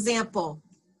quick example.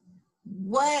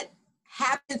 What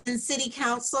happens in city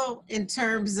council in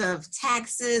terms of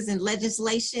taxes and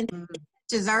legislation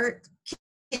is our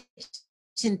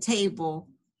kitchen table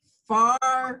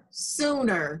far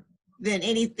sooner than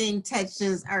anything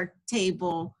touches our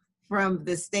table from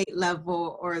the state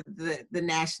level or the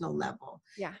national level.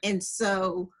 Yeah. And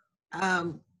so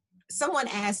someone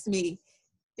asked me,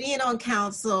 being on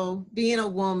council, being a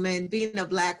woman, being a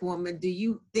Black woman, do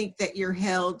you think that you're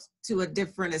held to a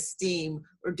different esteem?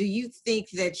 Or do you think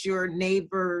that your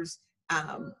neighbors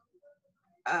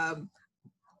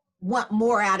want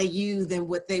more out of you than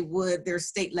what they would their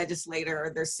state legislator or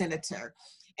their senator?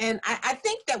 And I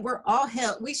think that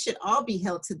we should all be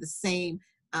held to the same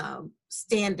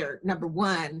standard, number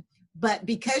one. But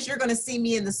because you're gonna see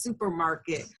me in the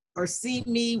supermarket or see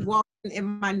me walking in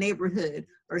my neighborhood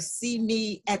or see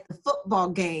me at the football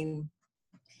game,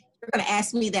 you're gonna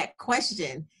ask me that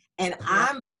question. And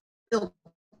I'm still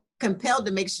compelled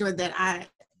to make sure that I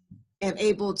am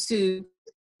able to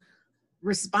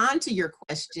respond to your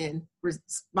question,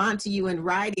 respond to you in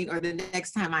writing or the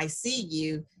next time I see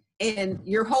you. And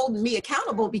you're holding me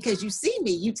accountable because you see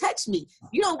me, you touch me.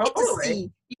 You don't get to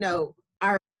see,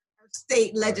 our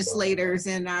state legislators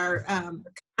and our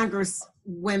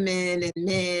congresswomen and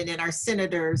men and our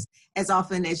senators as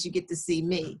often as you get to see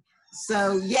me.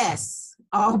 So yes,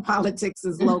 all politics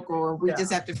is local. We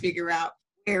just have to figure out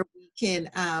where we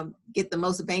can get the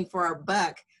most bang for our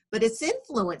buck. But it's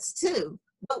influence too.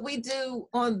 What we do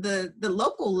on the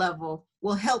local level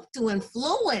will help to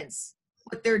influence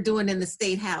what they're doing in the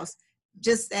state house.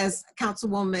 Just as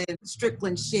Councilwoman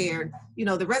Strickland shared,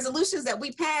 the resolutions that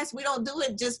we pass, we don't do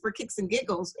it just for kicks and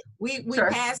giggles. We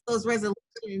pass those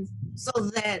resolutions so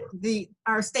that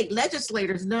our state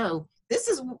legislators know this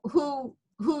is who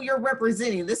you're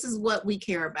representing. This is what we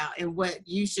care about and what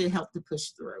you should help to push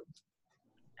through.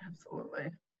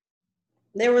 Absolutely.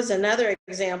 There was another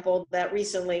example that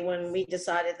recently when we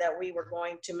decided that we were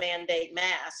going to mandate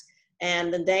masks,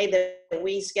 and the day that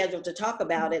we scheduled to talk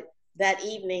about it, that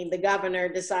evening, the governor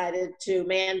decided to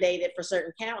mandate it for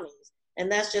certain counties.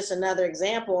 And that's just another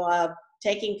example of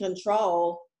taking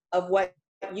control of what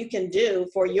you can do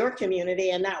for your community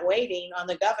and not waiting on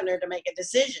the governor to make a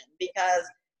decision, because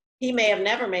he may have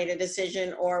never made a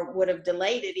decision or would have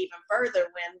delayed it even further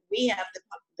when we have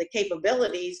the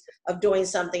capabilities of doing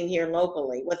something here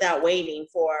locally without waiting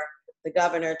for the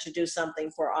governor to do something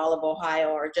for all of Ohio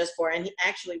or just for, and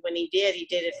actually when he did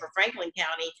it for Franklin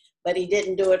County, but he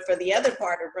didn't do it for the other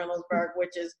part of Reynoldsburg,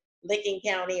 which is Licking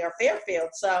County or Fairfield.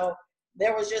 So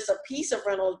there was just a piece of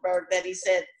Reynoldsburg that he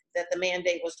said that the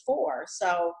mandate was for.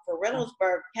 So for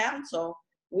Reynoldsburg Council,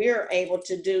 we're able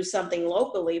to do something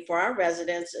locally for our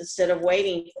residents instead of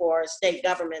waiting for state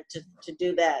government to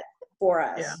do that for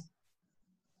us.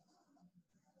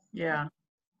 Yeah.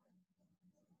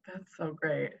 That's so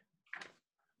great.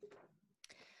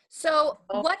 So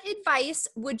what advice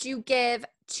would you give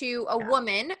to a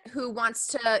woman who wants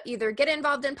to either get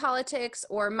involved in politics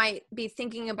or might be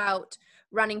thinking about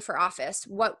running for office?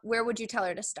 Where would you tell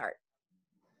her to start?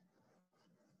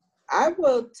 I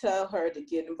will tell her to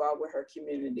get involved with her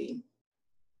community.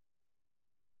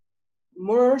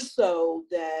 More so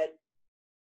that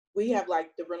we have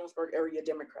like the Reynoldsburg area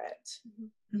Democrats.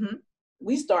 Mm-hmm.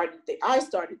 I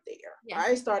started there. Yeah.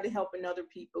 I started helping other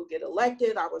people get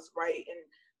elected. I was writing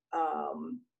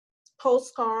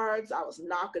postcards. I was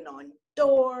knocking on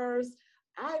doors.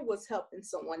 I was helping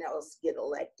someone else get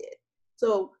elected.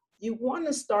 So you want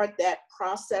to start that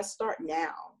process, start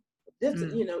now.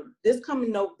 This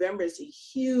coming November is a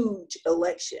huge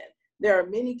election. There are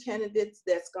many candidates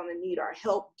that's going to need our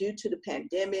help due to the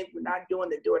pandemic. We're not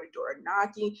doing the door-to-door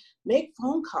knocking. Make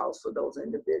phone calls for those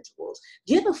individuals.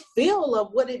 Get a feel of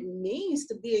what it means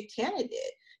to be a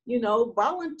candidate.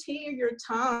 Volunteer your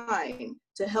time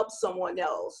to help someone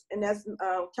else. And as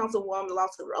Councilwoman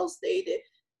Lawson Rose stated,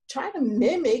 try to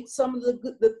mimic some of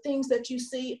the things that you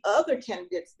see other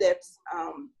candidates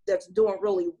that's doing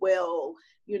really well,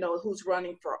 who's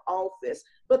running for office.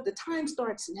 But the time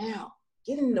starts now.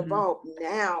 Getting involved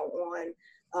now on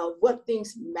what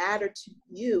things matter to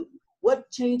you,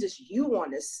 what changes you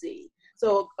want to see.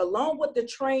 So along with the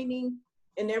training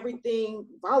and everything,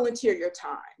 volunteer your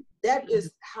time. That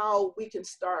is how we can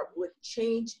start with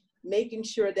change, making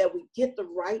sure that we get the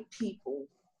right people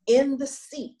in the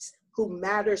seats who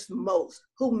matters most,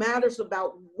 who matters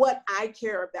about what I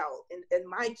care about in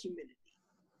my community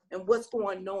and what's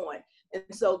going on. And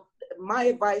so my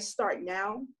advice, start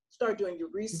now, start doing your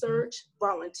research,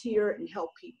 volunteer, and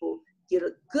help people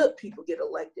good people get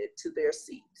elected to their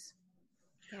seats.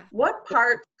 What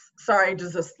parts, sorry,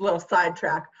 just a little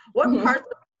sidetrack, what Mhm.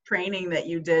 parts of training that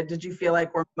you did you feel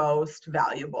like were most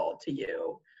valuable to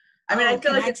you? I mean, I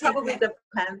feel Can like I it take probably that?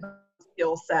 depends on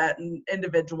skill set and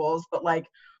individuals, but like,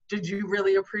 did you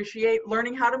really appreciate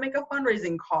learning how to make a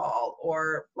fundraising call,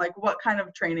 or like what kind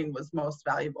of training was most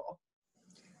valuable?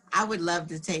 I would love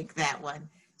to take that one.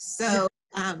 So,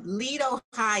 Lead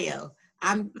Ohio.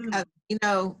 I'm,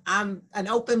 I'm an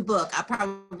open book. I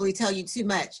probably tell you too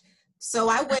much. So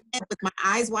I went in with my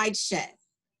eyes wide shut.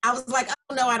 I was like,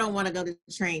 oh no, I don't want to go to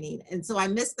training. And so I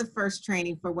missed the first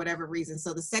training for whatever reason.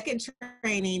 So the second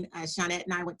training, Shawnette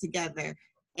and I went together,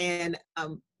 and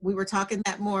we were talking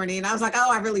that morning, and I was like,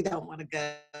 oh, I really don't want to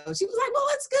go. She was like, well,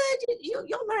 it's good.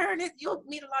 You'll learn it. You'll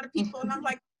meet a lot of people. And I'm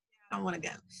like, I don't want to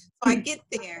go. So I get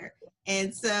there.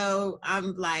 And so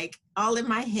I'm like all in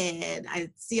my head. I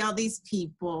see all these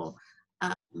people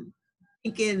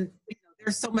thinking,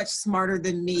 they're so much smarter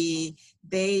than me.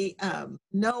 They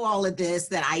know all of this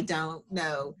that I don't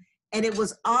know. And it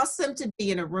was awesome to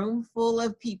be in a room full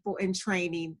of people in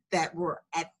training that were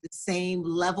at the same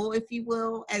level, if you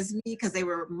will, as me, because they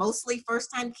were mostly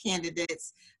first-time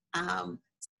candidates,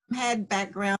 had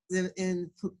backgrounds in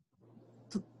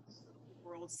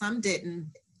world, some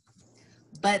didn't.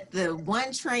 But the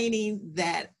one training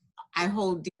that I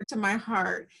hold dear to my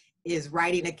heart is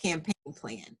writing a campaign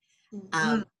plan.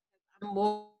 I'm a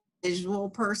more visual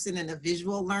person and a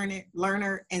visual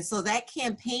learner. And so that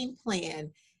campaign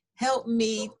plan helped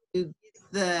me to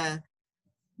get the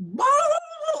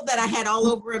that I had all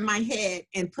over in my head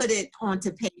and put it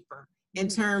onto paper in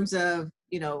terms of,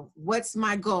 what's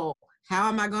my goal? How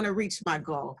am I going to reach my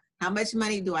goal? How much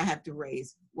money do I have to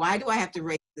raise? Why do I have to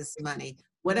raise this money?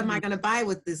 What am I going to buy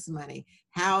with this money?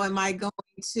 How am I going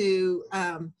to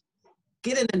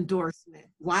get an endorsement?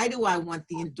 Why do I want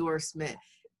the endorsement?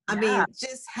 I mean,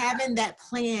 just having that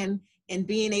plan and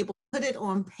being able to put it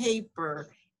on paper,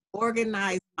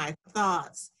 organize my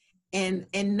thoughts, and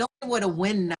knowing what a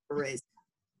win number is.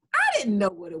 I didn't know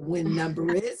what a win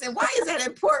number is, and why is that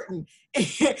important?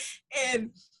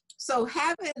 And so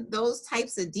having those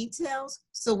types of details,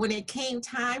 so when it came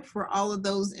time for all of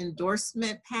those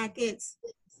endorsement packets,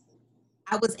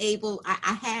 I was able,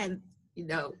 I had,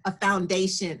 a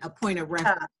foundation, a point of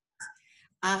reference.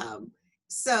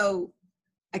 So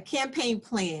a campaign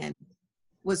plan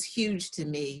was huge to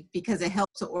me because it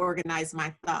helped to organize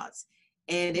my thoughts.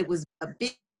 And it was a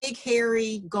big,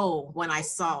 hairy goal when I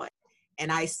saw it.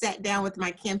 And I sat down with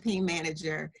my campaign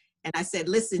manager and I said,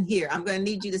 listen here, I'm going to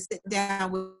need you to sit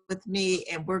down with me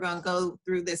and we're going to go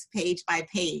through this page by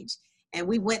page. And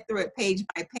we went through it page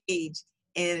by page.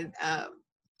 And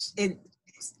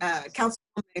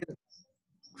Councilwoman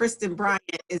Kristen Bryant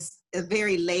is a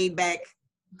very laid back,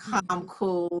 calm,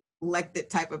 cool, elected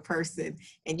type of person.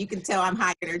 And you can tell I'm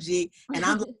high energy. And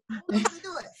I'm like,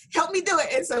 help me do it.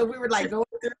 And so we were like going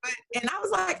through it. And I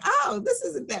was like, oh, this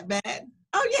isn't that bad.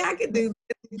 Oh yeah, I can do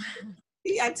this.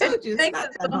 Yeah, I told you. It's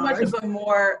not so much of a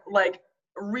more like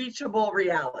reachable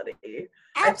reality.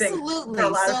 Absolutely.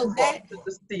 So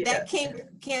that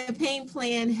campaign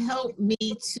plan helped me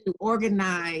to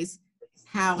organize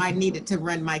how I needed to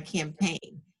run my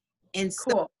campaign. And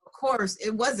so, of course,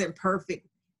 it wasn't perfect.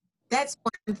 That's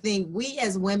one thing. We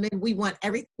as women, we want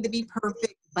everything to be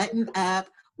perfect, buttoned up.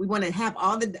 We want to have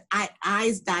all the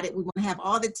I's dotted. We want to have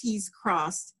all the T's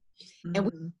crossed. And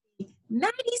we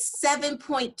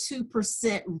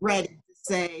 97.2% ready to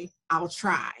say, I'll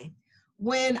try.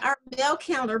 When our male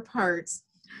counterparts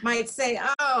might say,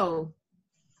 oh,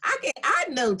 I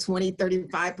know 20,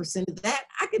 35% of that.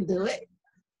 I can do it.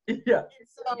 Yeah.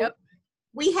 So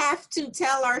we have to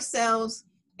tell ourselves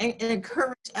and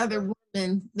encourage other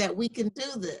women that we can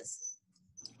do this.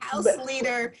 House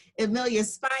Leader Emilia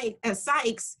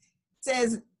Sykes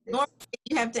says, normally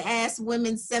you have to ask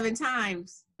women 7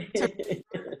 times.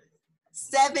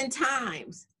 7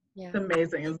 times. Yeah. It's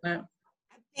amazing, isn't it?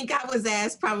 I think I was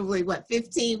asked probably,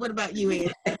 15? What about you,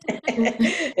 Ann?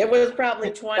 It was probably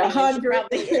 20. You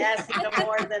probably asked no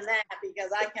more than that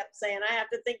because I kept saying, I have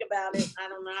to think I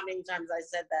don't know how many times I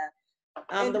said that.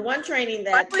 The one training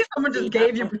that actually someone just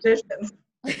gave you petitions.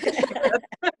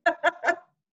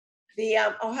 The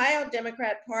Ohio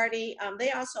Democrat Party,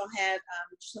 they also had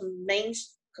some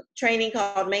training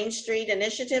called Main Street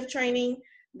Initiative training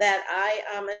that I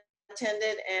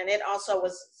attended, and it also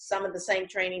was some of the same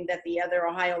training that the other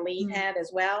Ohio Lead had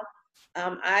as well.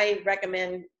 I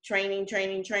recommend training,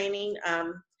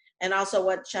 and also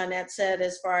what Shawnette said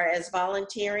as far as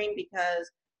volunteering,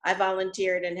 because I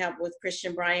volunteered and helped with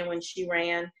Christian Bryan when she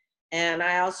ran. And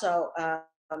I also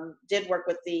did work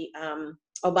with the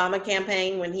Obama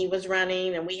campaign when he was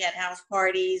running, and we had house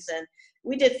parties and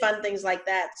we did fun things like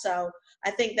that. So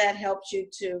I think that helps you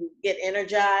to get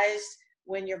energized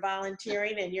when you're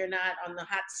volunteering and you're not on the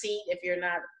hot seat if you're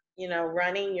not,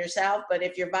 running yourself. But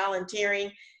if you're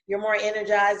volunteering, you're more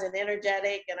energized and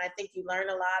energetic. And I think you learn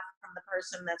a lot from the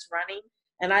person that's running.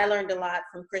 And I learned a lot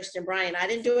from Christian Bryan. I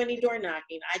didn't do any door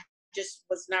knocking. I just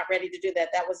was not ready to do that.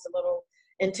 That was a little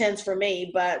intense for me.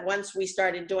 But once we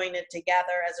started doing it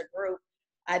together as a group,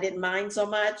 I didn't mind so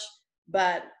much.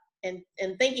 But in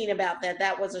thinking about that,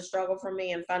 that was a struggle for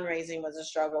me, and fundraising was a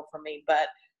struggle for me. But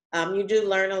you do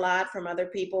learn a lot from other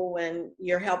people when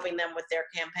you're helping them with their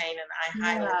campaign. And I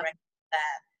highly recommend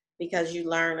that, because you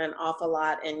learn an awful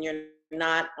lot and you're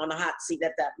not on the hot seat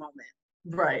at that moment.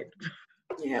 Right.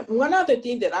 Yeah. One other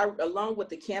thing that along with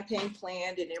the campaign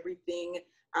plan and everything,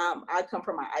 I come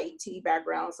from an IT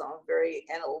background, so I'm very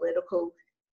analytical.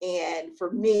 And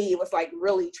for me, it was like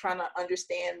really trying to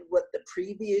understand what the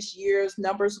previous year's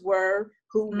numbers were,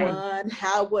 who won,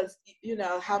 how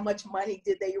much money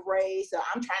did they raise. So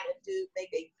I'm trying to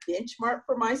make a benchmark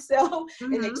for myself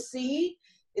and exceed.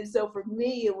 And so for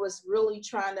me, it was really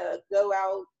trying to go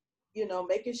out,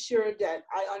 making sure that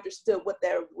I understood what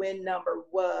their win number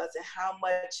was and how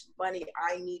much money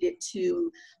I needed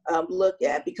to look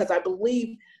at, because I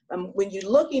believe when you're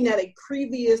looking at the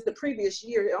previous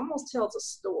year, it almost tells a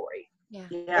story. Yeah.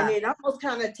 And it almost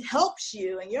kind of helps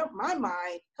you, and my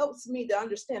mind helps me to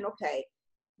understand, okay,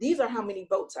 these are how many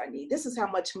votes I need. This is how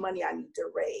much money I need to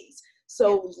raise.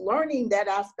 So learning that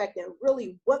aspect and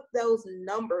really what those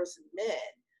numbers meant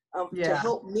to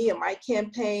help me in my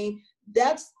campaign,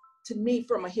 that's, to me,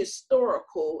 from a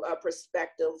historical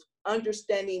perspective,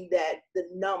 understanding that the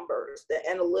numbers, the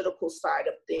analytical side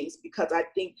of things, because I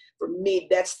think for me,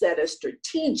 that set a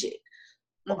strategic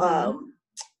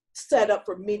set up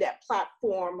for me, that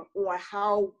platform on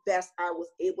how best I was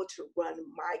able to run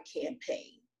my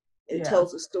campaign. It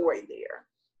tells a story there.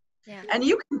 Yeah. And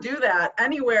you can do that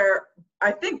anywhere,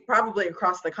 I think probably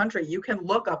across the country. You can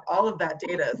look up all of that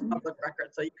data as public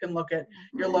record. So you can look at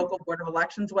your local Board of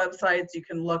Elections websites. You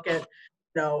can look at,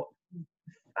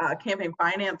 campaign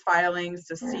finance filings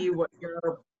to see what your,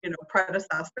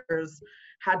 predecessors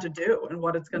had to do and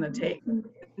what it's going to take. And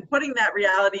putting that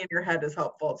reality in your head is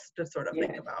helpful to sort of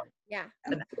think about. Yeah.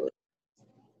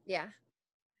 Yeah.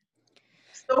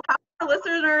 So how can our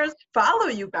listeners follow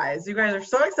you guys? You guys are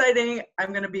so exciting.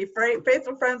 I'm going to be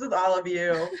Facebook friends with all of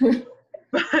you.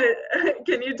 But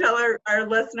can you tell our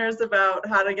listeners about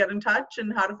how to get in touch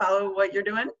and how to follow what you're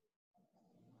doing?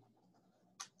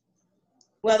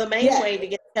 Well, the main way to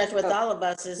get in touch with all of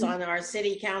us is on our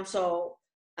city council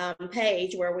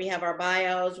page, where we have our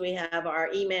bios, we have our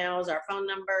emails, our phone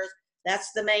numbers.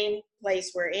 That's the main place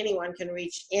where anyone can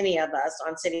reach any of us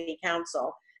on city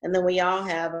council. And then we all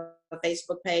have a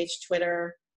Facebook page,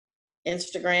 Twitter,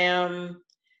 Instagram.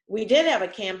 We did have a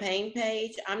campaign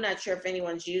page. I'm not sure if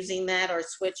anyone's using that or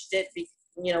switched it,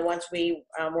 once we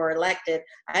were elected.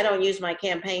 I don't use my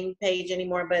campaign page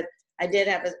anymore, but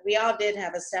we all did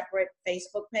have a separate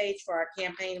Facebook page for our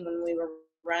campaign when we were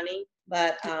running,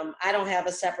 but I don't have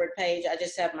a separate page. I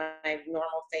just have my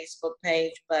normal Facebook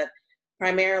page, but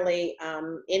primarily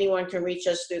anyone can reach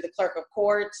us through the clerk of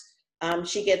courts.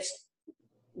 She gets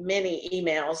many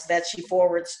emails that she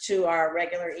forwards to our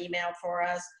regular email for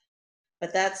us,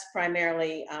 but that's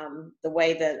primarily the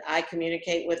way that I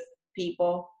communicate with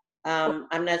people.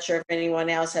 I'm not sure if anyone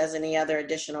else has any other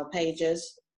additional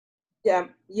pages. Yeah.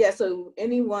 So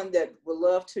anyone that would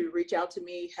love to reach out to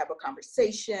me, have a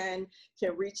conversation,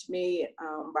 can reach me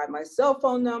by my cell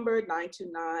phone number,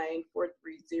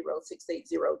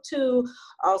 929-430-6802.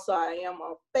 Also, I am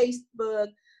on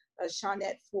Facebook,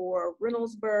 Shawnette for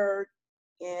Reynoldsburg.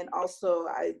 And also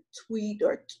I tweet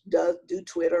or do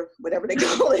Twitter, whatever they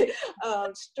call it,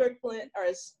 Strickland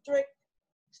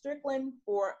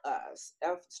for us,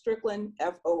 Strickland,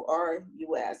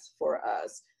 FORUS for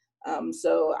us.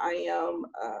 So I am,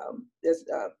 as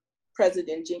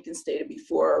President Jenkins stated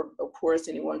before, of course,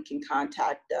 anyone can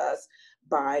contact us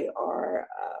by our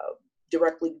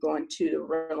directly going to the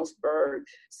Reynoldsburg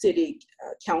City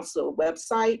Council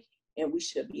website, and we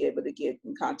should be able to get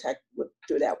in contact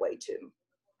through that way too.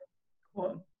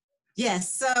 Cool.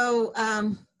 Yes, so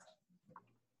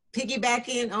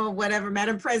piggybacking on whatever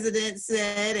Madam President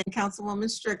said and Councilwoman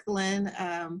Strickland,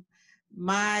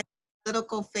 my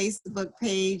political Facebook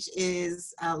page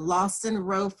is Lawson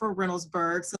Row for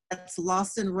Reynoldsburg. So that's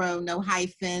Lawson Row, no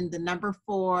hyphen, the number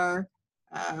 4,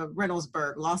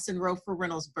 Reynoldsburg, Lawson Row for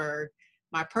Reynoldsburg.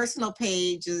 My personal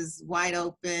page is wide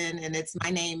open, and it's my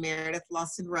name, Meredith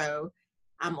Lawson Row.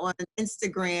 I'm on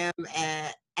Instagram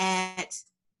at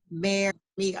Mare_Ruth.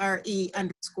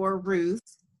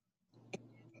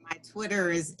 My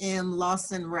Twitter is M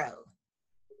Lawson Rowe.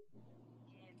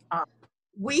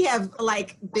 We have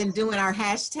been doing our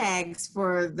hashtags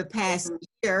for the past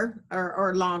year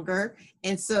or longer.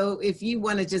 And so if you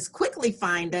want to just quickly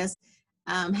find us,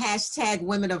 hashtag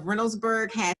Women of Reynoldsburg,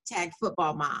 hashtag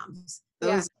Football Moms.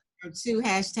 Those are two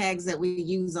hashtags that we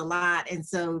use a lot. And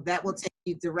so that will take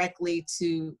you directly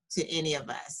to any of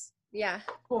us. Yeah,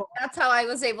 Cool. That's how I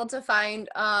was able to find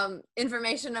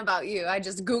information about you. I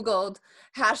just Googled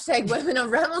hashtag Women of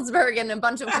Reynoldsburg and a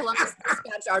bunch of Columbus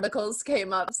Dispatch articles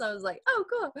came up. So I was like, oh,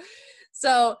 cool.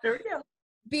 So There we go.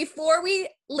 before we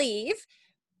leave,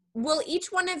 will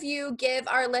each one of you give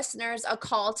our listeners a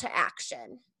call to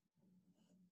action?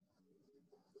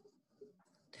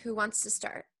 Who wants to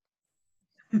start?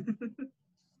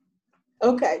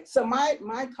 Okay, so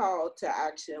my call to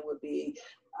action would be,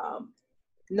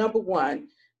 number one,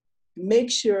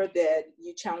 make sure that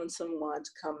you challenge someone to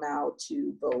come out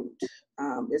to vote.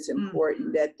 It's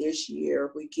important that this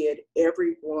year we get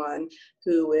everyone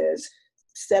who is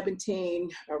 17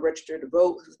 registered to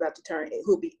vote,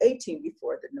 who'll be 18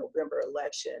 before the November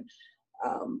election.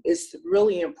 It's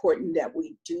really important that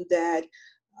we do that.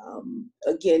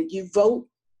 Again, you vote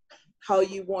how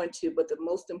you want to, but the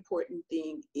most important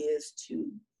thing is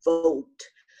to vote.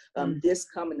 This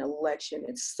coming election,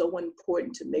 it's so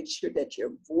important to make sure that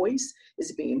your voice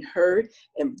is being heard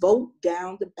and vote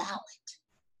down the ballot.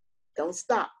 Don't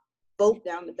stop. Vote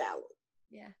down the ballot.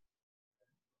 Yeah.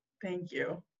 Thank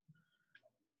you.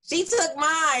 She took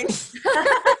mine.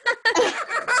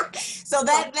 So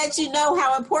that lets you know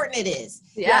how important it is.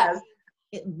 Yeah.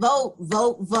 Vote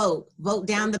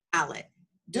down the ballot.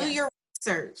 Do your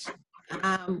research.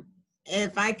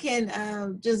 If I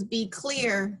can just be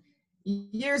clear,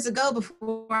 years ago,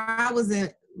 before I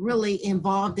wasn't really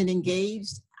involved and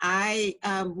engaged, I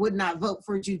would not vote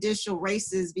for judicial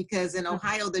races because in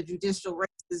Ohio, the judicial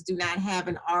races do not have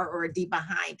an R or a D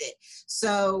behind it.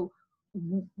 So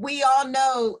we all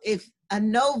know if a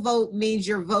no vote means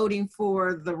you're voting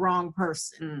for the wrong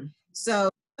person. So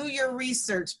do your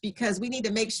research, because we need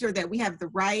to make sure that we have the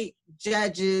right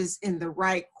judges in the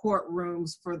right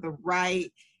courtrooms for the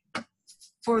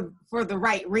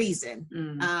right reason.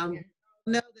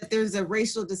 Know that there's a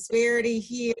racial disparity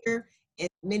here in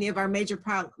many of our major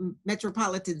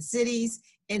metropolitan cities.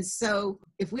 And so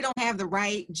if we don't have the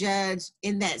right judge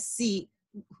in that seat,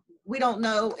 we don't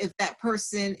know if that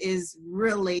person is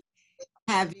really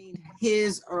having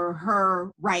his or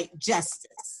her right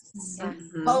justice.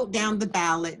 Vote down the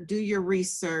ballot, do your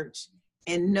research,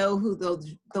 and know who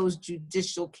those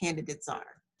judicial candidates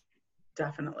are.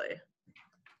 Definitely.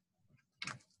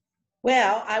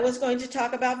 Well, I was going to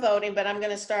talk about voting, but I'm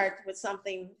going to start with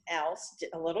something else,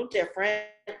 a little different.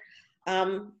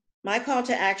 My call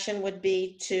to action would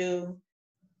be to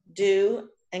do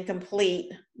and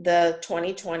complete the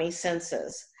 2020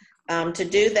 census. To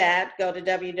do that, go to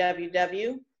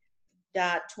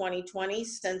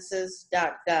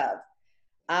www.2020census.gov.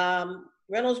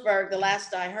 Reynoldsburg, the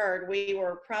last I heard, we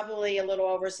were probably a little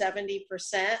over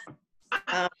 70%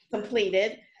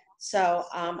 completed. So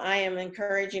I am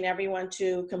encouraging everyone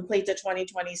to complete the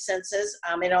 2020 census.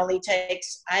 It only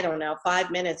takes, 5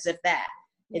 minutes, if that.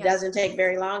 It doesn't take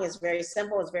very long. It's very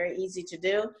simple. It's very easy to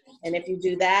do. And if you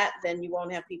do that, then you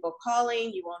won't have people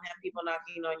calling. You won't have people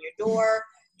knocking on your door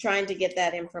trying to get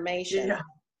that information.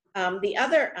 The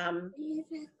other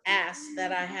ask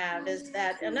that I have is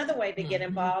that another way to get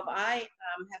involved, I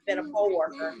have been a poll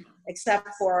worker, except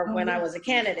for when I was a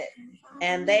candidate,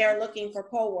 and they are looking for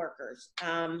poll workers.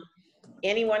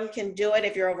 Anyone can do it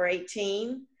if you're over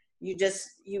 18.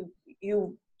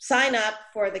 You sign up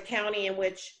for the county in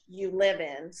which you live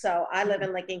in. So I live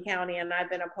in Licking County, and I've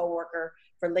been a poll worker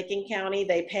for Licking County.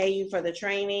 They pay you for the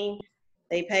training.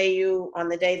 They pay you on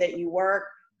the day that you work.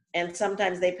 And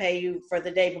sometimes they pay you for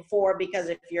the day before, because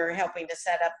if you're helping to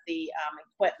set up the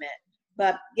equipment.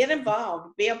 But get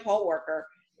involved, be a poll worker.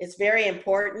 It's very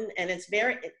important, and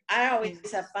I always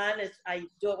have fun. I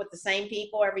do it with the same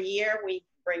people every year. We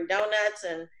bring donuts,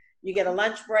 and you get a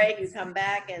lunch break, you come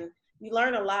back, and you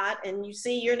learn a lot, and you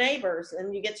see your neighbors,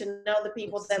 and you get to know the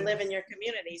people that live in your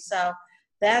community. So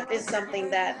that is something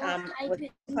that was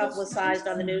publicized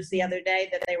on the news the other day,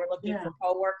 that they were looking for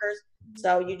poll workers.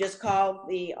 So you just call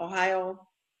the Ohio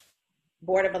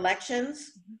Board of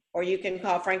Elections, or you can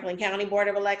call Franklin County Board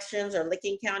of Elections or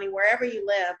Licking County, wherever you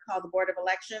live, call the Board of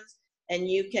Elections, and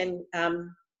you can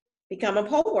become a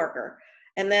poll worker.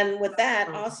 And then with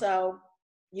that, also,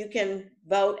 you can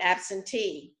vote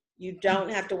absentee. You don't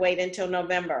have to wait until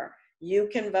November. you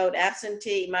can vote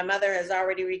absentee. My mother has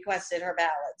already requested her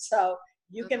ballot. So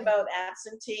you can vote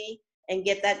absentee and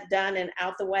get that done and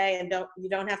out the way, and you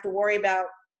don't have to worry about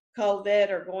COVID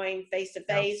or going face to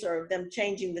face or them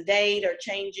changing the date or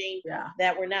changing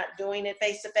that we're not doing it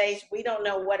face to face. We don't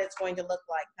know what it's going to look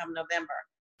like come November.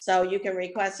 So you can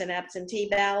request an absentee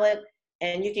ballot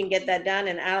and you can get that done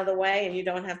and out of the way, and you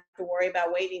don't have to worry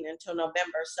about waiting until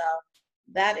November. So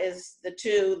that is the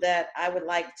two that I would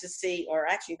like to see, or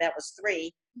actually that was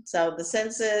three. So the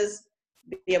census,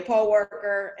 be a poll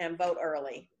worker, and vote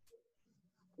early.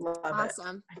 Love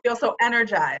Awesome. it. I feel so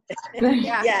energized.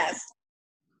 Yeah. Yes.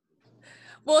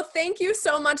 Well, thank you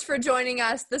so much for joining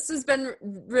us. This has been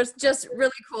just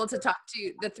really cool to talk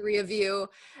to the three of you.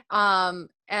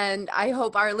 And I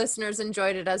hope our listeners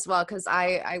enjoyed it as well, because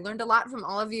I learned a lot from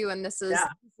all of you, and this is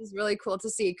really cool to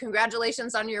see.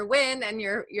 Congratulations on your win and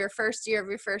your first year of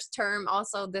your first term.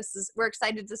 Also, we're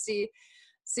excited to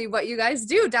see what you guys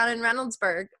do down in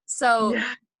Reynoldsburg. So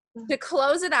to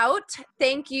close it out,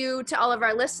 thank you to all of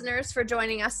our listeners for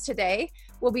joining us today.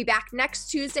 We'll be back next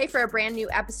Tuesday for a brand new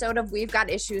episode of We've Got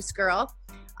Issues, Girl.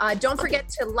 Don't forget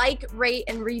to like, rate,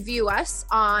 and review us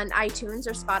on iTunes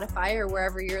or Spotify or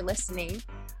wherever you're listening.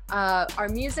 Our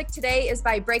music today is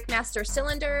by Breakmaster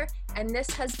Cylinder, and this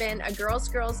has been a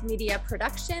Girls Media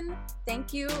production.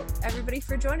 Thank you, everybody,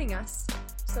 for joining us.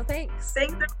 So thanks.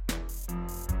 Thanks.